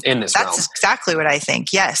realm. That's exactly what I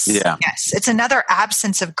think. Yes. Yeah. Yes. It's another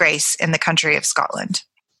absence of grace in the country of Scotland.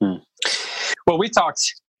 Well, we've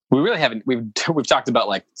talked about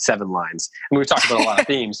like 7 lines, and we've talked about a lot of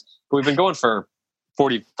themes, but we've been going for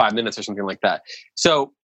 45 minutes or something like that.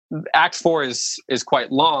 So Act 4 is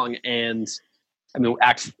quite long, and I mean,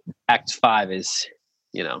 Act 5 is,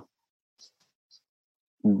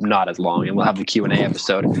 not as long, and we'll have the Q&A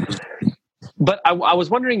episode. But I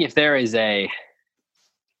was wondering if there is there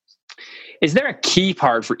a key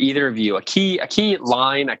part for either of you, a key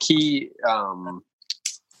line, a key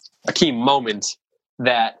moment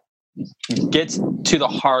that gets to the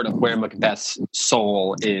heart of where Macbeth's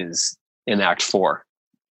soul is in Act 4,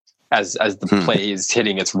 as the play is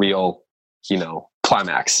hitting its real,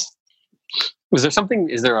 climax. Was there something?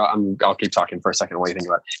 I'll keep talking for a second while you think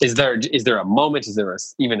about it. Is there a moment? Is there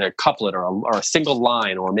even a couplet or a single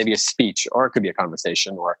line, or maybe a speech, or it could be a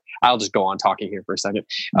conversation, or I'll just go on talking here for a second.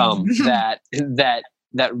 That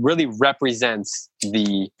really represents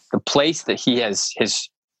the place that he has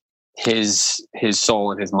his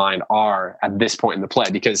soul and his mind are at this point in the play.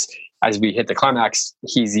 Because as we hit the climax,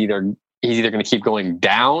 he's either going to keep going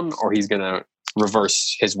down, or he's going to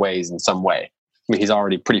reverse his ways in some way. I mean, he's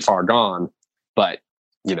already pretty far gone. But,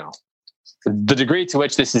 the degree to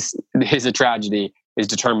which this is a tragedy is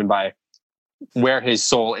determined by where his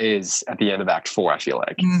soul is at the end of Act 4, I feel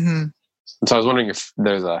like. Mm-hmm. And so I was wondering if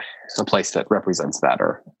there's a place that represents that,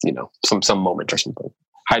 or, some moment or something.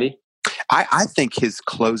 Heidi? I think his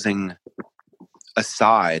closing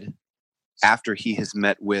aside, after he has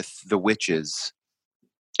met with the witches.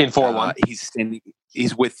 In 4-1?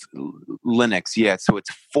 He's with Lennox, yeah. So it's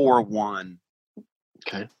 4-1.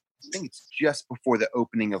 Okay. I think it's just before the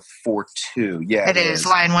opening of 4-2. Yeah, it is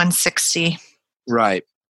line 160. Right.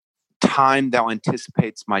 Time thou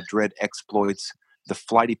anticipates my dread exploits. The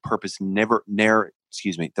flighty purpose never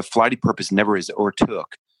is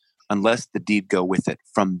o'ertook, unless the deed go with it.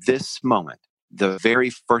 From this moment, the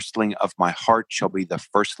very firstling of my heart shall be the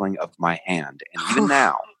firstling of my hand. And even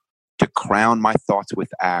now, to crown my thoughts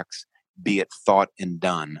with acts, be it thought and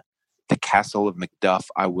done, the castle of Macduff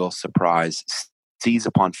I will surprise. Seize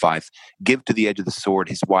upon Fife, give to the edge of the sword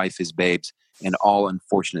his wife, his babes, and all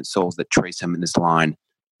unfortunate souls that trace him in his line.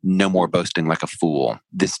 No more boasting like a fool.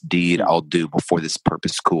 This deed I'll do before this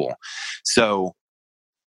purpose cool. So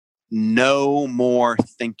no more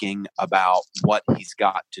thinking about what he's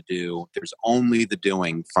got to do. There's only the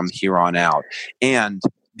doing from here on out. And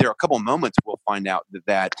there are a couple of moments we'll find out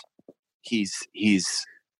that he's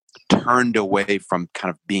turned away from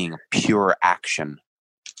kind of being pure action.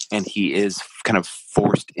 And he is kind of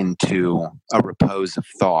forced into a repose of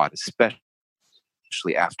thought, especially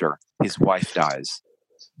after his wife dies.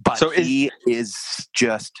 But so he is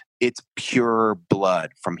just, it's pure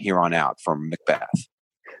blood from here on out from Macbeth.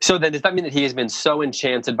 So then does that mean that he has been so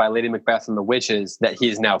enchanted by Lady Macbeth and the witches that he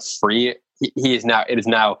is now free? It is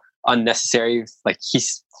now unnecessary. Like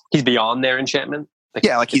he's beyond their enchantment.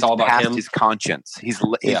 Like he's all about past him. his conscience. He's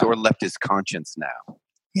sort of left his conscience now.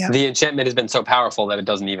 Yeah. The enchantment has been so powerful that it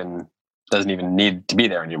doesn't even need to be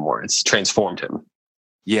there anymore. It's transformed him.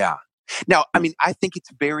 Yeah. Now, I mean, I think it's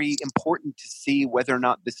very important to see whether or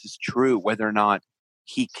not this is true, whether or not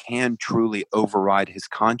he can truly override his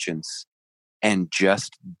conscience and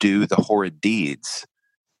just do the horrid deeds.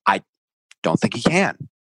 I don't think he can.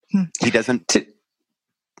 He doesn't.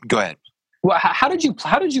 Go ahead. Well, how did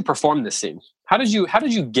you perform this scene? How did you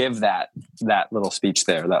give that little speech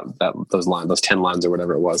there? Those 10 lines or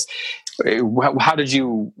whatever it was. How did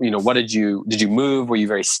you did you move? Were you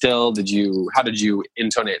very still? How did you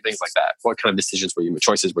intonate things like that? What kind of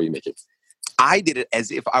choices were you making? I did it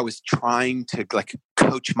as if I was trying to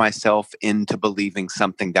coach myself into believing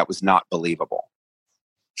something that was not believable.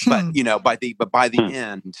 But by the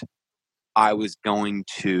end, I was going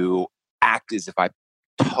to act as if I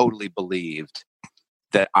totally believed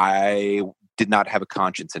that I did not have a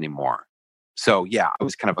conscience anymore. So yeah, I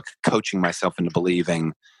was kind of coaching myself into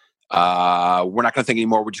believing we're not going to think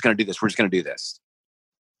anymore. We're just going to do this. We're just going to do this.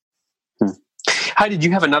 How did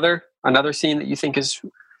you have another scene that you think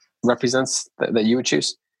represents that you would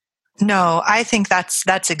choose? No, I think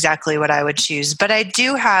that's exactly what I would choose. But I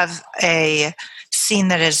do have a scene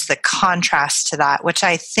that is the contrast to that, which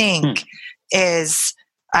I think is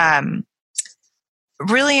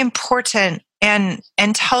really important and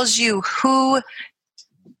tells you who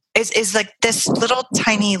is like this little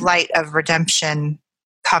tiny light of redemption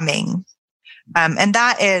coming. And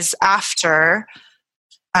that is after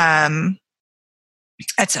Act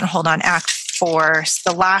 4,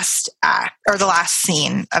 the last act or the last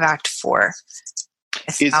scene of Act 4.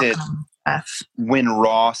 Is it when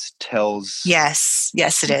Ross tells? Yes,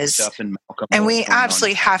 it is. Stuff in Malcolm, and we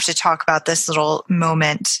absolutely have to talk about this little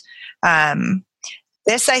moment.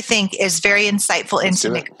 This, I think, is very insightful into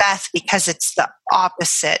Macbeth because it's the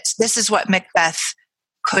opposite. This is what Macbeth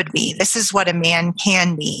could be. This is what a man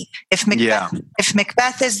can be. If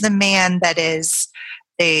Macbeth is the man that is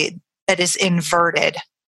inverted,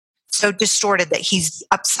 so distorted that he's the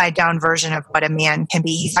upside down version of what a man can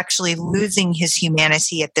be, he's actually losing his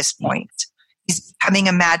humanity at this point. He's becoming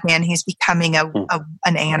a madman. He's becoming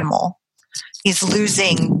an animal. He's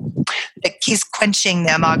losing, he's quenching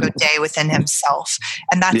the Imago Dei within himself.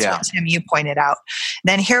 And that's what, Tim, you pointed out.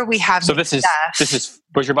 Then here we have... So this is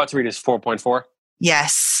what you're about to read is 4.4?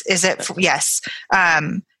 Yes. Is it? Yes.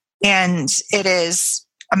 And it is...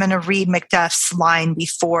 I'm going to read Macduff's line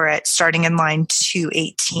before it, starting in line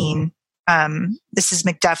 218. This is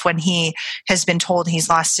Macduff when he has been told he's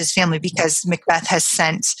lost his family because Macbeth has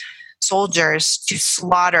sent soldiers to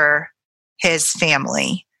slaughter his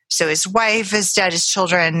family. So his wife is dead, his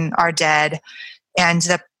children are dead, and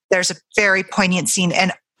there's a very poignant scene.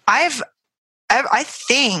 And I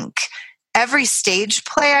think every stage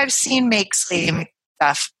play I've seen makes Lady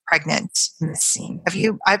Macbeth pregnant in this scene. Have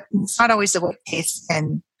you? It's not always the case.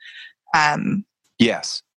 And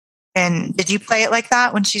yes. And did you play it like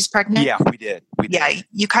that when she's pregnant? Yeah, we did. Yeah,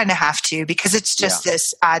 you kind of have to because it's just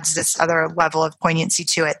this adds this other level of poignancy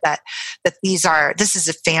to it that this is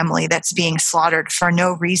a family that's being slaughtered for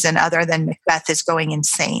no reason other than Macbeth is going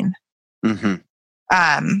insane.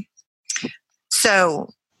 Mm-hmm. So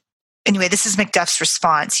anyway, this is Macduff's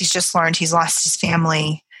response. He's just learned he's lost his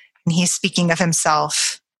family and he's speaking of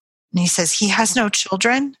himself. And he says, he has no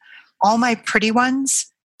children, all my pretty ones.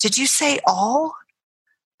 Did you say all?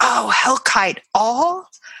 Oh, Hellkite, all?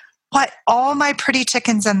 What? All my pretty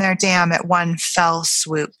chickens and their dam at one fell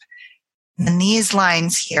swoop. And these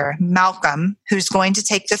lines here, Malcolm, who's going to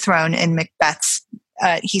take the throne in Macbeth's,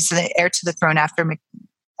 he's the heir to the throne after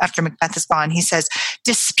Macbeth is gone. He says,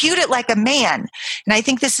 dispute it like a man. And I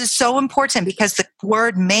think this is so important because the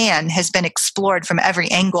word man has been explored from every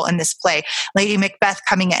angle in this play. Lady Macbeth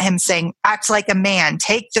coming at him saying, act like a man,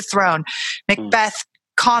 take the throne. Macbeth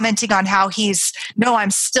commenting on how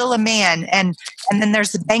I'm still a man. And then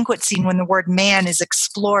there's the banquet scene when the word man is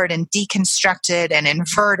explored and deconstructed and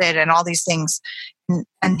inverted and all these things.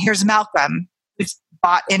 And here's Malcolm, who's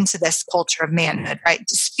bought into this culture of manhood, right?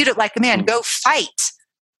 Dispute it like a man, go fight.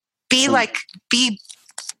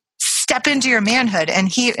 Step into your manhood. And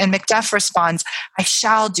Macduff responds, I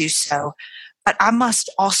shall do so, but I must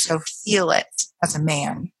also feel it as a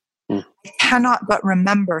man. I cannot but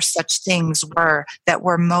remember such things that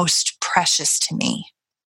were most precious to me.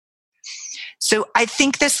 So I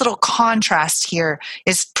think this little contrast here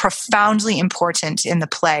is profoundly important in the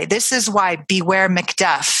play. This is why beware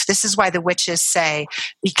Macbeth. This is why the witches say,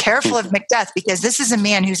 be careful of Macbeth, because this is a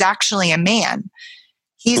man who's actually a man.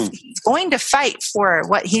 He's going to fight for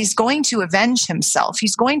what he's going to avenge himself.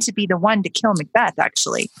 He's going to be the one to kill Macbeth,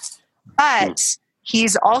 actually. But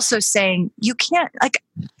he's also saying, you can't, like,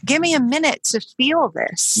 give me a minute to feel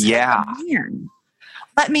this. Yeah. Man.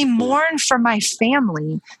 Let me mourn for my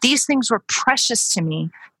family. These things were precious to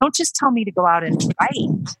me. Don't just tell me to go out and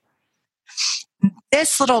fight.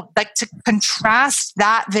 This little, like, to contrast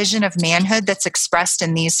that vision of manhood that's expressed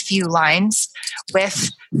in these few lines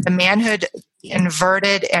with the manhood,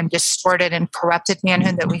 inverted and distorted and corrupted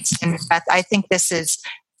manhood that we see in Macbeth, I think this is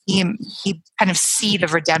the kind of seed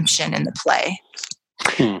of redemption in the play.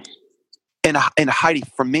 And Heidi,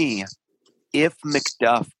 for me, if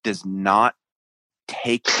Macduff does not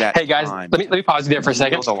take that Hey guys, time, let me pause you there for a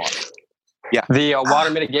second. Yeah. The water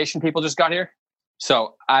mitigation people just got here.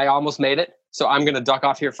 So I almost made it. So I'm going to duck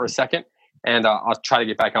off here for a second, and I'll try to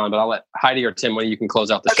get back on. But I'll let Heidi or Tim, when you can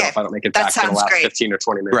close out the show if I don't make it back in the last 15 or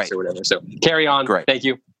 20 minutes or whatever. So carry on. Great. Thank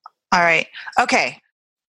you. All right. Okay.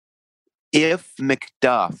 If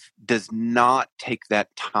Macduff does not take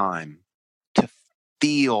that time to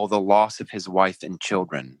feel the loss of his wife and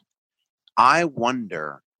children, I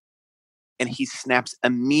wonder, and he snaps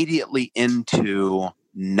immediately into,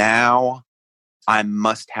 now I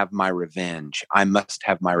must have my revenge. I must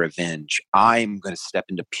have my revenge. I'm going to step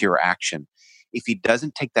into pure action. If he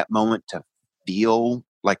doesn't take that moment to feel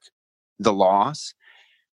like the loss,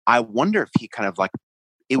 I wonder if he kind of like,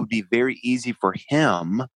 it would be very easy for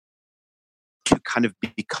him to kind of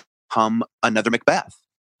become another Macbeth.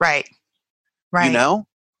 Right. Right. You know?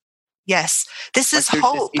 Yes. This is like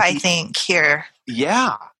hope, I think, here.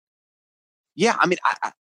 Yeah. Yeah. I mean,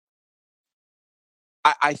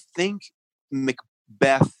 I think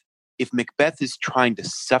Macbeth, if Macbeth is trying to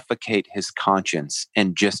suffocate his conscience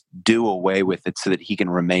and just do away with it so that he can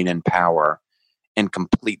remain in power and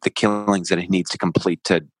complete the killings that he needs to complete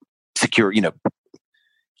to secure,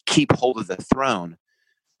 keep hold of the throne,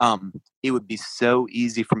 it would be so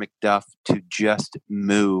easy for Macduff to just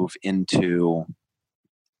move into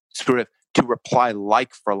sort of to reply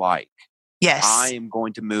like for like. Yes. I am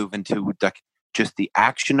going to move into just the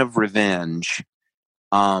action of revenge.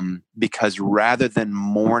 Because rather than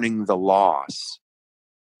mourning the loss,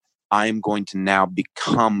 I am going to now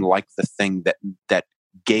become like the thing that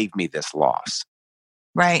gave me this loss.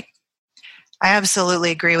 Right. I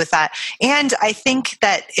absolutely agree with that. And I think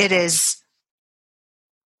that it is,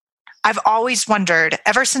 I've always wondered,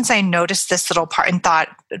 ever since I noticed this little part and thought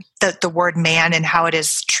that the word man and how it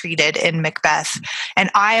is treated in Macbeth, and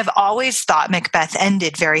I have always thought Macbeth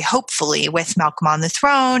ended very hopefully with Malcolm on the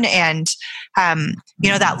throne and,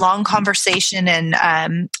 that long conversation and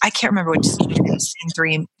I can't remember which scene it is in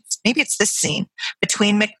 3, maybe it's this scene,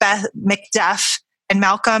 between Macduff and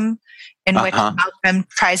Malcolm, in which Malcolm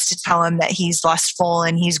tries to tell him that he's lustful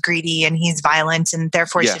and he's greedy and he's violent and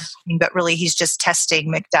therefore but really he's just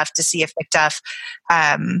testing Macduff to see if Macduff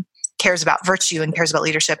cares about virtue and cares about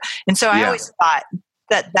leadership. And so I always thought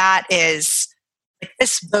that is, like,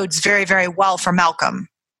 this bodes very, very well for Malcolm,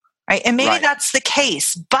 right? And maybe that's the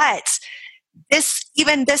case, but this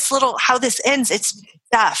little, how this ends, it's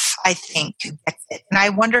Macduff, I think, who gets it. And I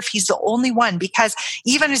wonder if he's the only one, because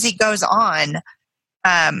even as he goes on,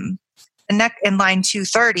 in line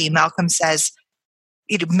 230, Malcolm says,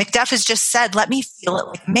 Macduff has just said, let me feel it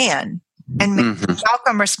like a man. And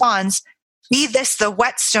Malcolm responds, be this the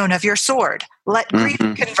whetstone of your sword. Let grief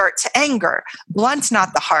convert to anger. Blunt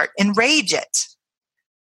not the heart, enrage it.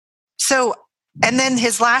 So, and then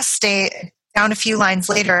his last day, down a few lines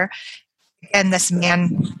later, again, this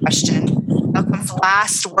man question, Malcolm's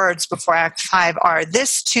last words before Act 5 are,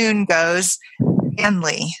 this tune goes,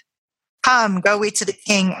 manly. Come, go we to the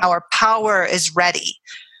king. Our power is ready.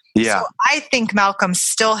 Yeah. So I think Malcolm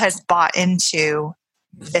still has bought into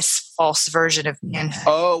this false version of manhood.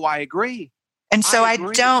 Oh, I agree. And so I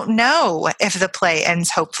don't know if the play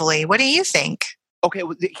ends hopefully. What do you think? Okay,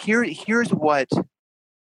 well, here's what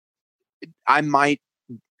I might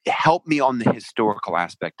help me on the historical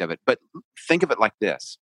aspect of it. But think of it like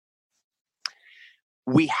this.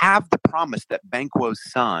 We have the promise that Banquo's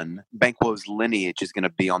son, Banquo's lineage is going to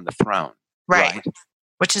be on the throne. Right.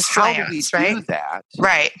 Which is how France, do we right? do that?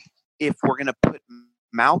 Right. If we're going to put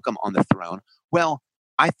Malcolm on the throne, well,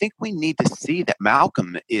 I think we need to see that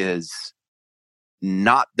Malcolm is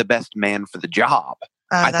not the best man for the job.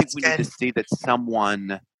 I think we need to see that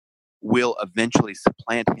someone will eventually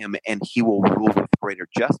supplant him and he will rule with greater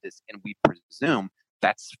justice. And we presume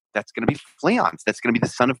that's going to be Fleance. That's going to be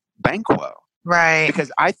the son of Banquo. Right.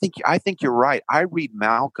 Because I think you're right. I read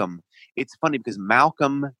Malcolm. It's funny because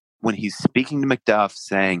Malcolm, when he's speaking to Macduff,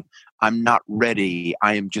 saying, "I'm not ready.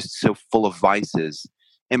 I am just so full of vices,"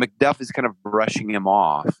 and Macduff is kind of brushing him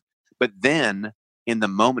off. But then, in the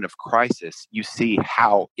moment of crisis, you see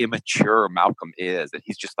how immature Malcolm is, and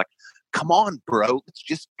he's just like, "Come on, bro, let's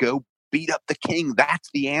just go beat up the king. That's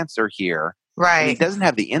the answer here." Right. And he doesn't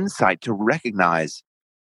have the insight to recognize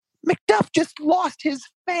Macduff just lost his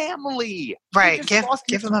family. Right. Give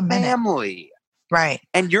him a minute. Family. Right.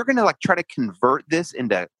 And you're going to like try to convert this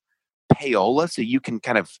into payola so you can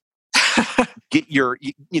kind of get your,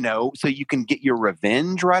 so you can get your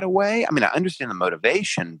revenge right away. I mean, I understand the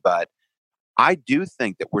motivation, but I do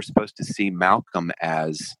think that we're supposed to see Malcolm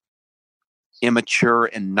as immature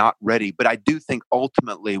and not ready. But I do think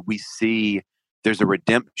ultimately we see there's a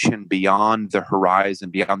redemption beyond the horizon,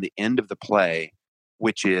 beyond the end of the play,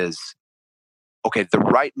 which is, okay, the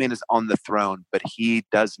right man is on the throne, but he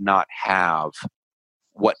does not have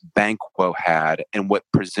what Banquo had and what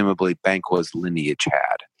presumably Banquo's lineage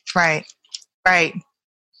had. Right. Right.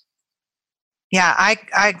 Yeah,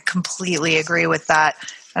 I completely agree with that.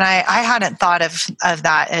 And I hadn't thought of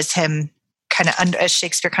that as him kind of, as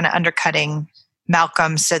Shakespeare kind of undercutting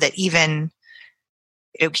Malcolm so that even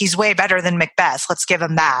he's way better than Macbeth. Let's give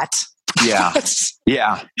him that. Yeah.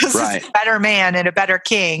 Yeah. This right. is a better man and a better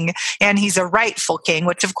king. And he's a rightful king,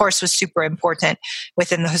 which of course was super important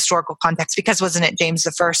within the historical context, because wasn't it James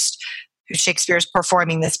I, who Shakespeare's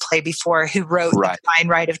performing this play before, who wrote the Divine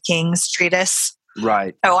Right of Kings treatise?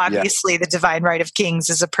 Right. So obviously the Divine Right of Kings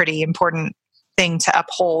is a pretty important thing to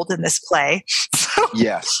uphold in this play. So,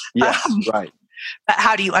 yes. Right. But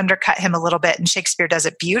how do you undercut him a little bit? And Shakespeare does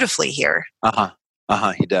it beautifully here.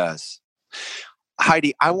 He does.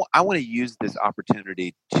 Heidi, I want to use this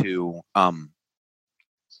opportunity to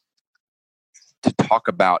talk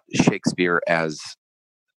about Shakespeare as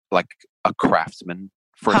like a craftsman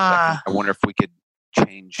for a second. I wonder if we could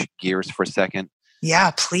change gears for a second.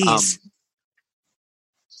 Yeah, please.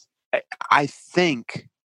 I think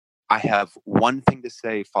I have one thing to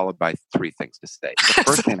say followed by three things to say. The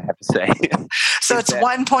first thing I have to say. So it's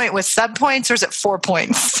 1 point with subpoints, or is it 4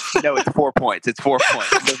 points? No, it's 4 points. It's 4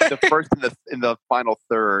 points. Okay. The first and the final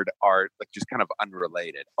third are like just kind of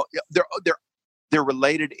unrelated. They're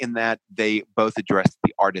related in that they both address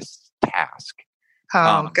the artist's task.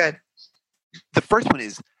 Good. The first one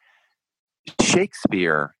is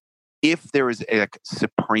Shakespeare. If there is a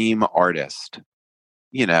supreme artist,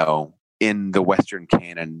 in the Western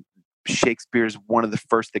canon, Shakespeare is one of the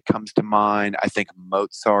first that comes to mind. I think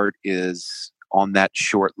Mozart is on that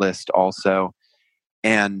short list also.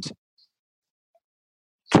 And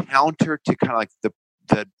counter to kind of like the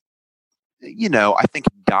I think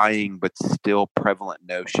dying but still prevalent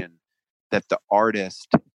notion that the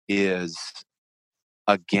artist is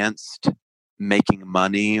against making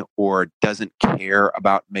money or doesn't care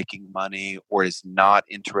about making money or is not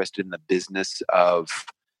interested in the business of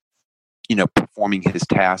performing his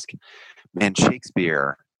task. Man,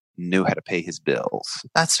 Shakespeare knew how to pay his bills.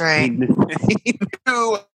 That's right. He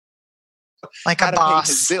knew like how a to boss.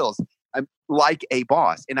 pay his bills. Like a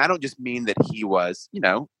boss. And I don't just mean that he was,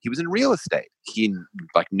 he was in real estate. He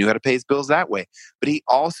knew how to pay his bills that way. But he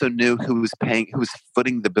also knew who was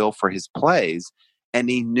footing the bill for his plays. And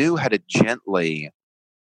he knew how to gently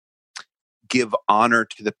give honor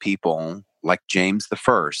to the people like James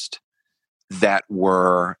I that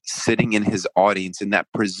were sitting in his audience and that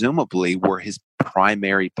presumably were his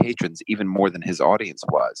primary patrons, even more than his audience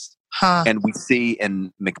was. And we see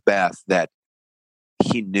in Macbeth that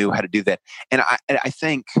he knew how to do that. And I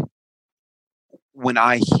think when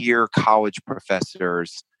I hear college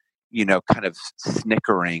professors, kind of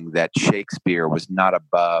snickering that Shakespeare was not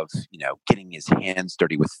above, getting his hands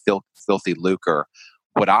dirty with filthy lucre,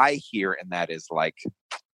 what I hear in that is like,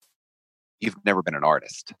 you've never been an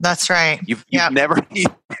artist. That's right. You've never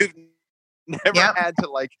had to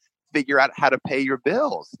like figure out how to pay your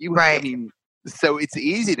bills. Right. I mean, so it's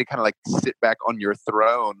easy to kind of like sit back on your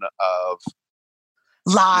throne of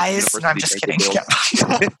lies. No, I'm just kidding.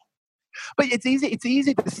 But it's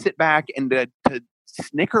easy to sit back and to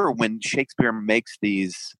snicker when Shakespeare makes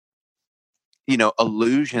these,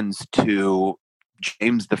 allusions to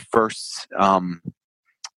James I's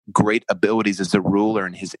great abilities as a ruler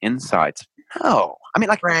and his insights. No, I mean,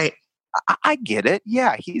 like, right. I get it.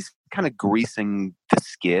 Yeah, he's kind of greasing the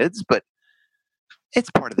skids, but it's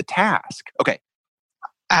part of the task. Okay.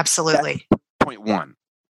 Absolutely. That's point one.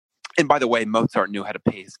 And by the way, Mozart knew how to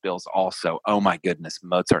pay his bills also. Oh my goodness,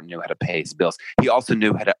 Mozart knew how to pay his bills. He also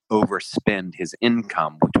knew how to overspend his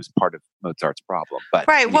income, which was part of Mozart's problem. But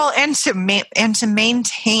right, well, and to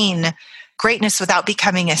maintain greatness without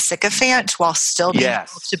becoming a sycophant while still being able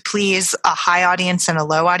to please a high audience and a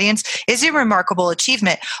low audience is a remarkable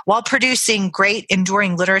achievement while producing great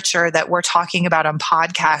enduring literature that we're talking about on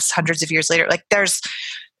podcasts hundreds of years later.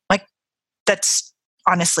 That's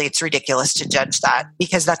honestly, it's ridiculous to judge that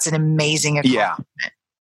because that's an amazing accomplishment. Yeah,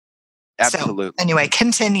 absolutely. So, anyway,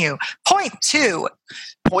 continue. Point two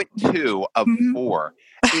of 4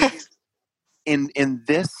 is in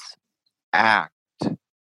this act.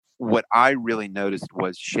 What I really noticed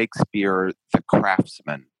was Shakespeare, the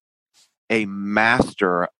craftsman, a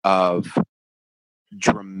master of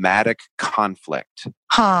dramatic conflict.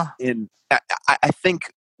 And I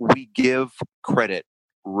think we give credit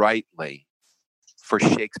rightly for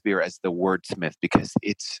Shakespeare as the wordsmith because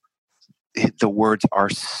the words are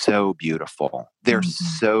so beautiful. They're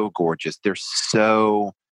so gorgeous. They're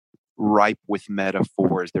so ripe with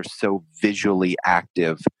metaphors. They're so visually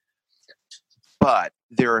active. But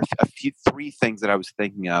there are three things that I was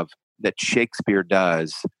thinking of that Shakespeare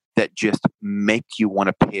does that just make you want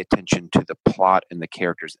to pay attention to the plot and the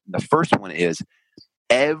characters. And the first one is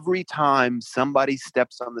every time somebody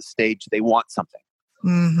steps on the stage, they want something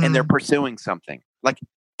and they're pursuing something, like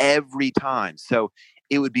every time. So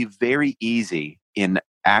it would be very easy in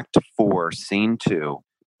Act 4, Scene 2,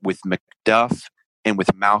 with Macduff and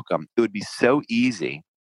with Malcolm. It would be so easy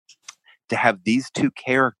to have these two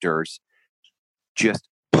characters just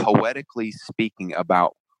poetically speaking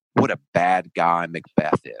about what a bad guy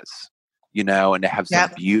Macbeth is, and to have some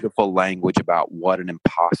beautiful language about what an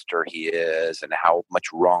imposter he is and how much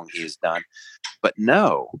wrong he has done. But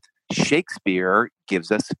no, Shakespeare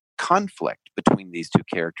gives us conflict between these two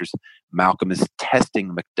characters. Malcolm is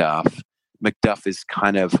testing Macduff. Macduff is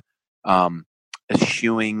kind of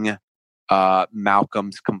eschewing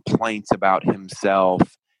Malcolm's complaints about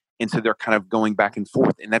himself. And so they're kind of going back and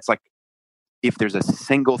forth. And that's like, if there's a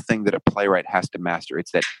single thing that a playwright has to master,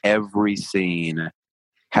 it's that every scene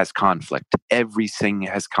has conflict. Every scene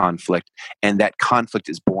has conflict. And that conflict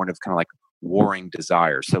is born of kind of like warring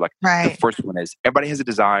desires. So like the first one is everybody has a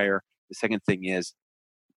desire. The second thing is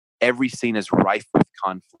every scene is rife with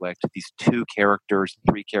conflict. These 2 characters,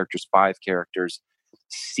 3 characters, 5 characters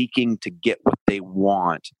seeking to get what they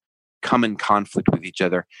want come in conflict with each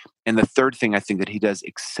other. And the third thing I think that he does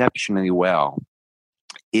exceptionally well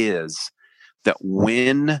is that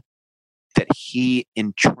he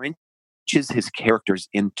entrenches his characters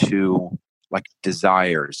into like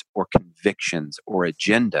desires or convictions or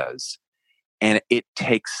agendas. And it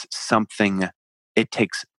takes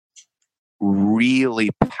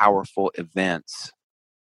really powerful events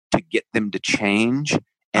to get them to change.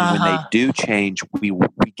 And when they do change, we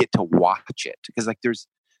get to watch it. Because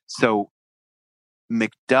so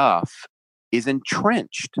Macduff is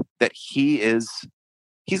entrenched that he's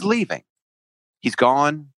leaving. He's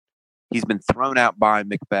gone. He's been thrown out by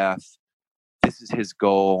Macbeth. This is his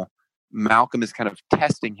goal. Malcolm is kind of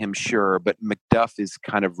testing him, sure, but Macduff is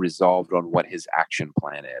kind of resolved on what his action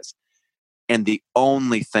plan is. And the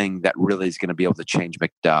only thing that really is going to be able to change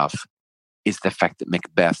Macduff is the fact that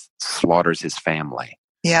Macbeth slaughters his family.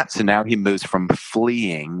 Yeah. So now he moves from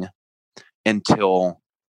fleeing until,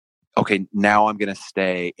 okay, now I'm going to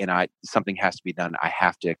stay and something has to be done. I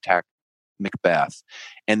have to attack Macbeth.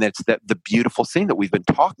 And that's the beautiful scene that we've been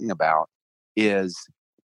talking about is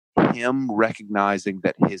him recognizing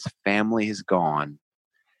that his family is gone,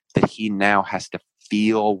 that he now has to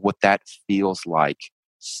feel what that feels like.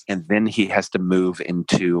 And then he has to move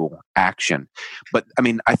into action. But I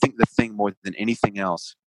mean, I think the thing more than anything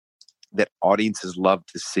else that audiences love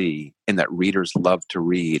to see and that readers love to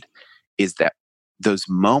read is that those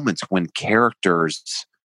moments when characters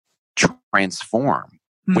transform,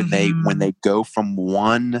 when they go from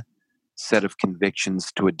one set of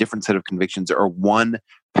convictions to a different set of convictions, or one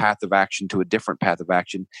path of action to a different path of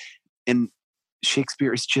action. And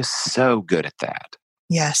Shakespeare is just so good at that.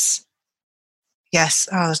 Yes.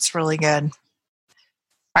 Oh, that's really good. All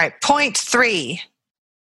right. Point 3.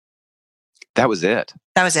 That was it.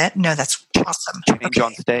 No, that's awesome. Change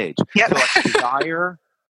on stage. Yep. So like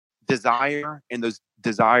desire, and those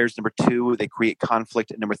desires, number 2, they create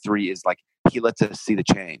conflict. And number 3 is like, he lets us see the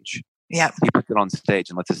change. Yeah. He puts it on stage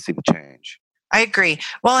and lets us see the change. I agree.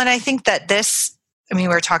 Well, and I think that we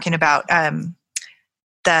were talking about the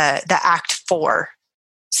Act 4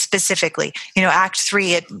 specifically. Act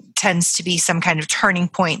 3, it tends to be some kind of turning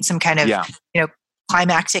point, some kind of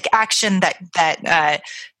climactic action that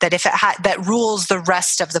rules the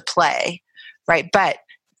rest of the play, right? But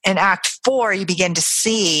in Act 4, you begin to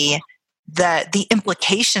see the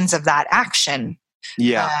implications of that action.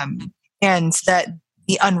 Yeah. And that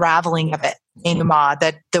the unraveling of it, denouement,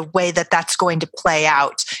 that the way that that's going to play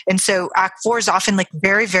out. And so Act 4 is often like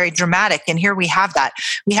very, very dramatic. And here we have that.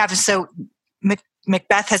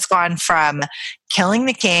 Macbeth has gone from killing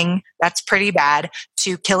the king, that's pretty bad,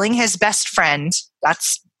 to killing his best friend,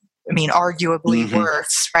 that's, arguably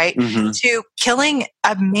worse, right? To killing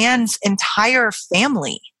a man's entire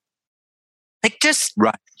family, like just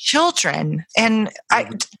children. And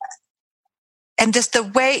and just the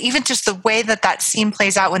way that scene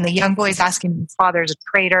plays out when the young boy is asking his father is a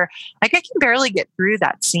traitor, like I can barely get through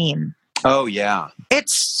that scene. Oh yeah.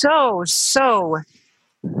 It's so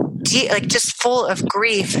deep, like just full of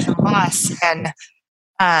grief and loss. And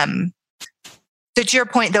to your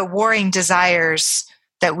point, the warring desires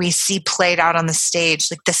that we see played out on the stage,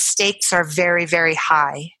 like the stakes are very, very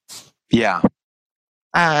high. Yeah.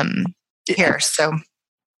 Here, so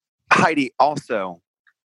Heidi, also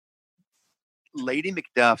Lady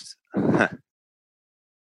Macduff's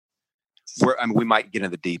we might get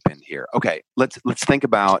in the deep end here. Okay, let's think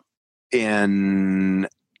about in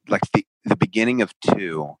like the beginning of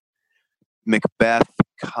 2, Macbeth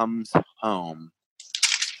comes home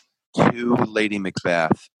to Lady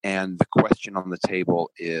Macbeth, and the question on the table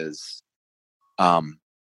is, are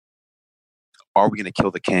we going to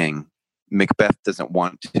kill the king? Macbeth doesn't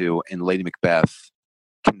want to, and Lady Macbeth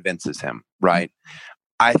convinces him, right?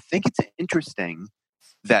 I think it's interesting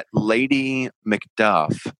that Lady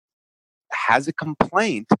Macduff has a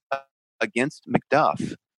complaint against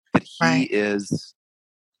Macduff, that he is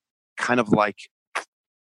kind of like,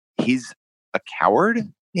 he's a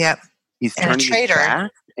coward. Yep. He's turning his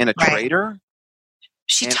back and a traitor.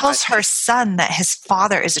 She tells her son that his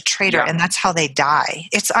father is a traitor, and that's how they die.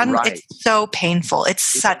 It's so painful. It's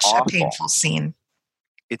such awful. A painful scene.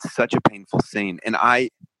 It's such a painful scene. And I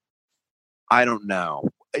don't know.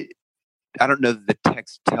 I don't know that the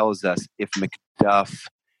text tells us if Macduff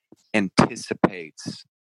anticipates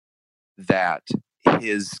that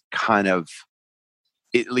his kind of,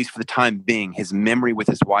 at least for the time being, his memory with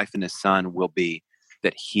his wife and his son will be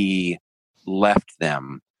that he left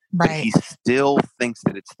them. But he still thinks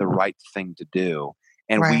that it's the right thing to do.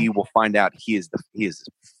 And we will find out he is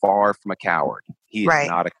far from a coward. He is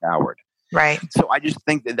not a coward. Right. So I just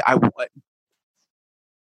think that I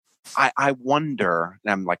wonder,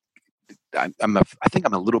 and I'm like, I think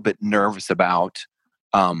I'm a little bit nervous about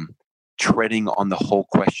treading on the whole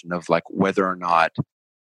question of like whether or not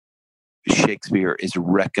Shakespeare is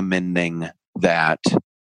recommending that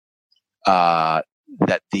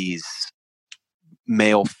that these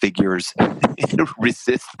male figures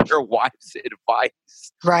resist their wives'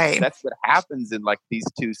 advice. Right. That's what happens in like these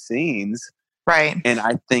 2 scenes. Right. And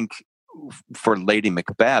I think for Lady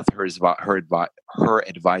Macbeth, her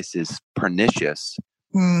advice is pernicious.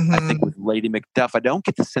 I think with Lady Macduff, I don't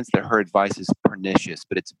get the sense that her advice is pernicious,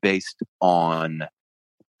 but it's based on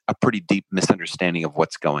a pretty deep misunderstanding of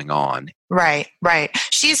what's going on. Right.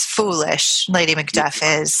 She's foolish, Lady Macduff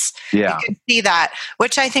is. Yeah. You can see that,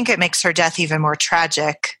 which I think it makes her death even more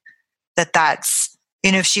tragic. That's,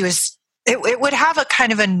 if she was, it would have a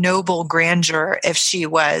kind of a noble grandeur if she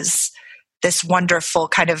was this wonderful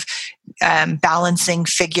kind of balancing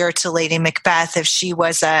figure to Lady Macbeth, if she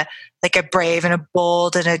was a brave and a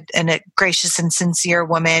bold and a gracious and sincere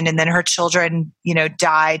woman, and then her children,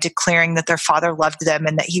 die declaring that their father loved them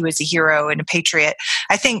and that he was a hero and a patriot.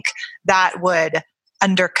 I think that would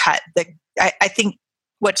undercut I think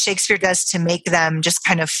what Shakespeare does to make them just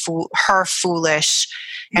kind of her foolish,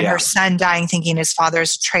 and her son dying thinking his father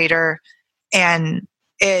is a traitor, and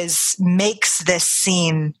makes this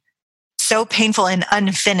scene so painful and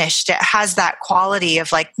unfinished. It has that quality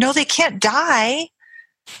of like, no, they can't die.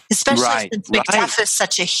 Especially since Macbeth is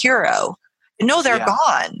such a hero. No, they're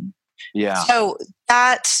gone. Yeah. So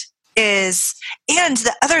that is, and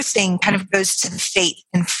the other thing kind of goes to the fate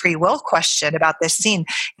and free will question about this scene,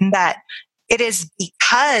 in that it is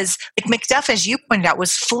because, like Macduff, as you pointed out,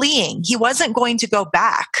 was fleeing. He wasn't going to go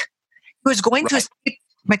back. He was going to escape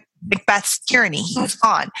Macbeth's tyranny. He was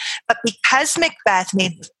gone. But because Macbeth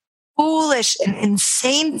made the foolish and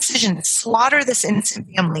insane decision to slaughter this innocent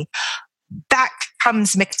family, back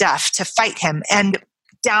comes Macduff to fight him, and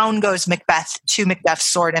down goes Macbeth to Macduff's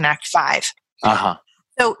sword in Act 5.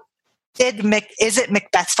 So is it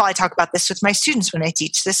Macbeth's fault? I talk about this with my students when I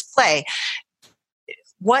teach this play.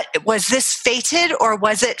 What was this fated, or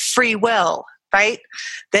was it free will? Right?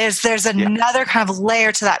 There's another kind of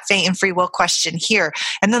layer to that fate and free will question here.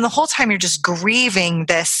 And then the whole time you're just grieving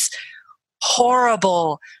this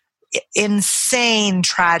horrible, insane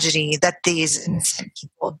tragedy that these innocent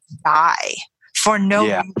people die for no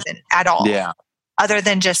reason at all. Yeah. Other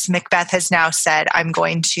than just Macbeth has now said, I'm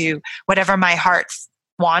going to, whatever my heart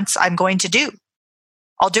wants, I'm going to do.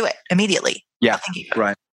 I'll do it immediately. Yeah,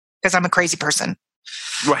 right. Because I'm a crazy person.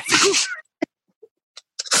 Right.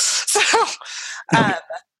 So,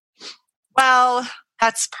 well,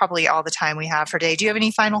 that's probably all the time we have for today. Do you have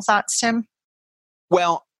any final thoughts, Tim?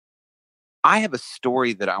 Well, I have a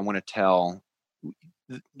story that I want to tell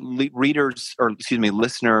listeners.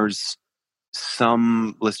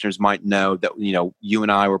 Some listeners might know that, you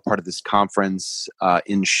and I were part of this conference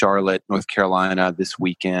in Charlotte, North Carolina this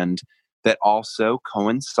weekend that also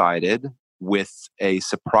coincided with a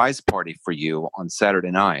surprise party for you on Saturday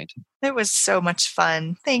night. It was so much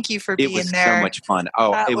fun. Thank you for being there. It was so much fun.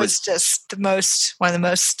 Oh, it was just one of the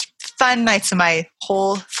most fun nights of my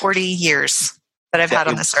whole 40 years that I've had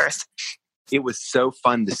on this earth. It was so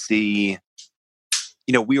fun to see.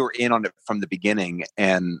 We were in on it from the beginning,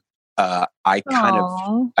 and I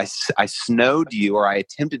snowed you, or I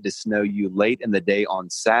attempted to snow you late in the day on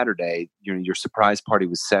Saturday. Your surprise party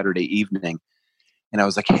was Saturday evening. And I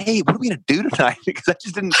was like, hey, what are we going to do tonight? Because I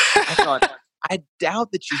thought, I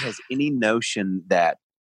doubt that she has any notion that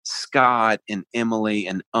Scott and Emily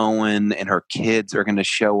and Owen and her kids are going to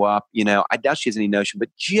show up. I doubt she has any notion, but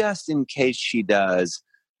just in case she does,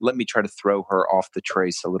 let me try to throw her off the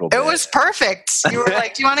trace a little bit. It was perfect. You were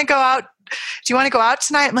like, do you want to go out? Do you want to go out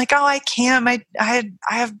tonight? I'm like, oh, I can't. I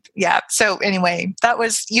have. Yeah. So anyway, that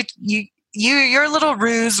was your little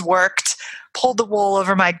ruse worked, pulled the wool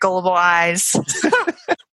over my gullible eyes.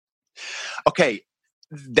 Okay.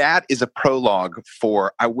 That is a prologue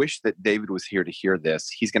for, I wish that David was here to hear this.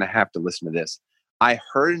 He's going to have to listen to this. I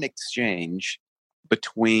heard an exchange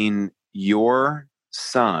between your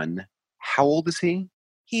son. How old is he?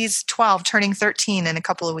 He's 12, turning 13 in a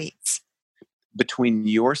couple of weeks. Between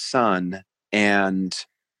your son and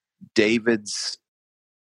David's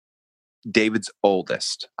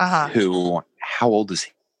oldest, who, how old is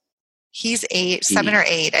he? He's 7 or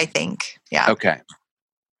 8, I think. Yeah. Okay.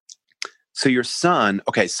 So your son,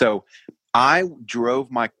 so I drove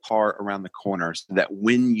my car around the corner so that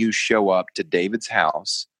when you show up to David's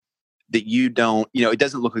house, that you don't, it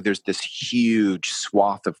doesn't look like there's this huge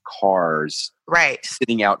swath of cars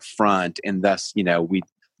sitting out front. And thus,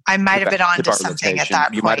 I might have been on to something at that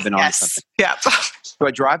point. You might have been on to something. Yeah. So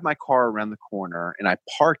I drive my car around the corner and I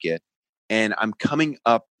park it, and I'm coming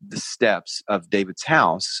up the steps of David's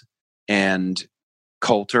house, and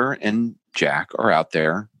Coulter and Jack are out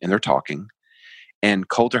there and they're talking. And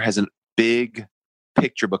Coulter has a big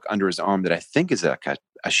picture book under his arm that I think is like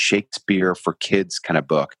a Shakespeare for kids kind of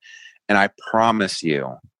book. And I promise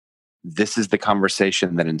you, this is the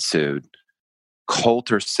conversation that ensued.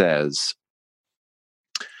 Coulter says,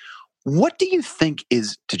 what do you think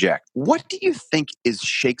is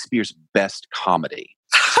Shakespeare's best comedy?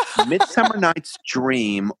 Midsummer Night's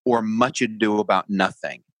Dream or Much Ado About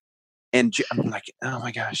Nothing? And I'm like, oh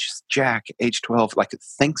my gosh, Jack, age 12,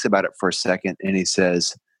 thinks about it for a second. And he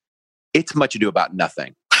says, it's Much Ado About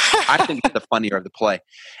Nothing. I think it's the funnier of the play.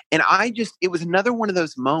 And it was another one of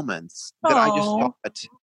those moments that I just thought,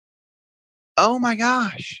 oh my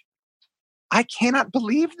gosh, I cannot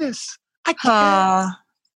believe this. I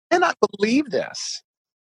cannot believe this.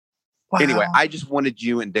 Wow. Anyway, I just wanted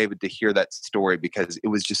you and David to hear that story because it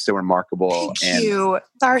was just so remarkable. Thank you.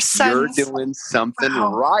 Our sons. You're doing something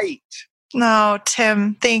right. No,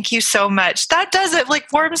 Tim, thank you so much. That does it,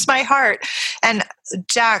 warms my heart. And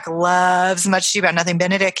Jack loves Much Ado About Nothing.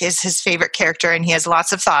 Benedict is his favorite character, and he has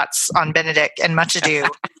lots of thoughts on Benedict and Much Ado.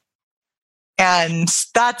 And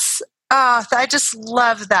I just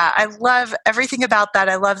love that. I love everything about that.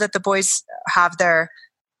 I love that the boys have their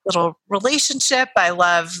little relationship. I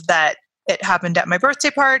love that it happened at my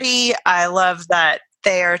birthday party. I love that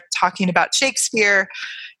they are talking about Shakespeare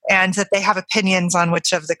and that they have opinions on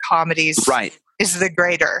which of the comedies is the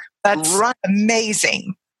greater. That's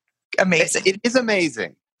amazing. Amazing. It is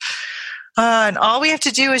amazing. And all we have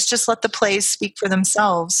to do is just let the plays speak for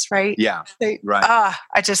themselves, right? Yeah. Right.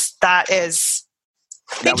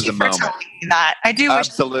 Thank you for telling me that. I do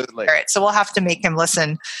absolutely. Wish hear it, so we'll have to make him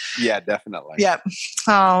listen. Yeah, definitely. Yep.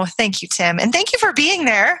 Oh, thank you, Tim, and thank you for being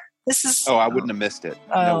there. This is. Oh, I wouldn't have missed it.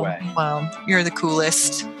 No way. Well, you're the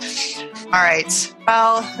coolest. All right.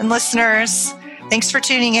 Well, and listeners, thanks for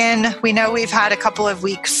tuning in. We know we've had a couple of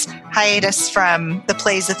weeks hiatus from the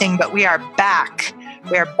Plays the Thing, but we are back.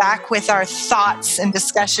 We are back with our thoughts and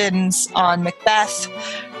discussions on Macbeth.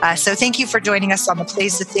 So thank you for joining us on the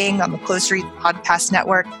Plays the Thing on the Close Read Podcast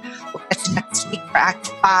Network. We'll catch you next week for Act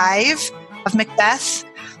 5 of Macbeth.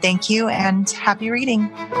 Thank you and happy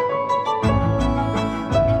reading.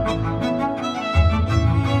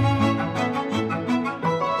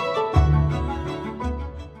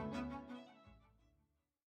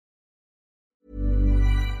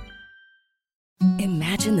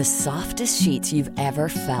 the softest sheets you've ever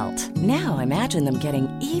felt. Now imagine them getting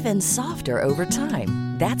even softer over time.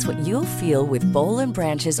 That's what you'll feel with Boll &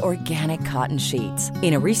 Branch's organic cotton sheets.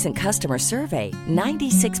 In a recent customer survey,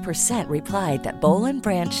 96% replied that Boll &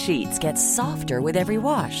 Branch sheets get softer with every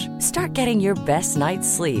wash. Start getting your best night's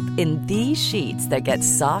sleep in these sheets that get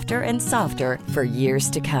softer and softer for years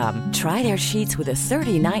to come. Try their sheets with a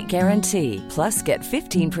 30-night guarantee. Plus, get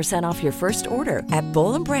 15% off your first order at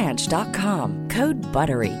bollandbranch.com. Code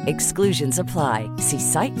BUTTERY. Exclusions apply. See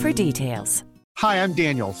site for details. Hi, I'm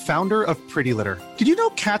Daniel, founder of Pretty Litter. Did you know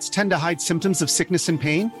cats tend to hide symptoms of sickness and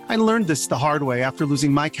pain? I learned this the hard way after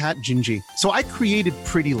losing my cat, Gingy. So I created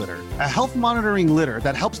Pretty Litter, a health monitoring litter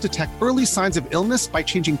that helps detect early signs of illness by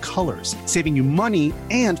changing colors, saving you money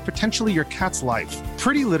and potentially your cat's life.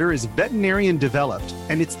 Pretty Litter is veterinarian developed,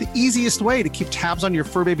 and it's the easiest way to keep tabs on your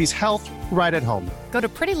fur baby's health right at home. Go to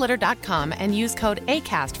prettylitter.com and use code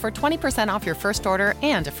ACAST for 20% off your first order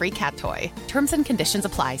and a free cat toy. Terms and conditions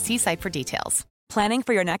apply. See site for details. Planning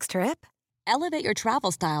for your next trip? Elevate your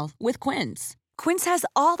travel style with Quince. Quince has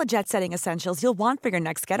all the jet-setting essentials you'll want for your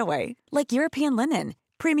next getaway, like European linen,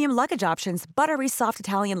 premium luggage options, buttery soft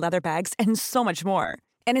Italian leather bags, and so much more.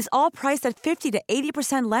 And is all priced at 50 to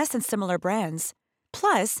 80% less than similar brands.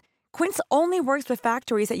 Plus, Quince only works with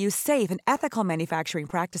factories that use safe and ethical manufacturing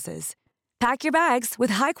practices. Pack your bags with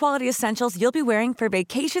high-quality essentials you'll be wearing for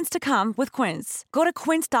vacations to come with Quince. Go to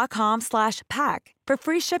quince.com/pack for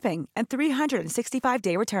free shipping and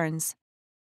 365-day returns.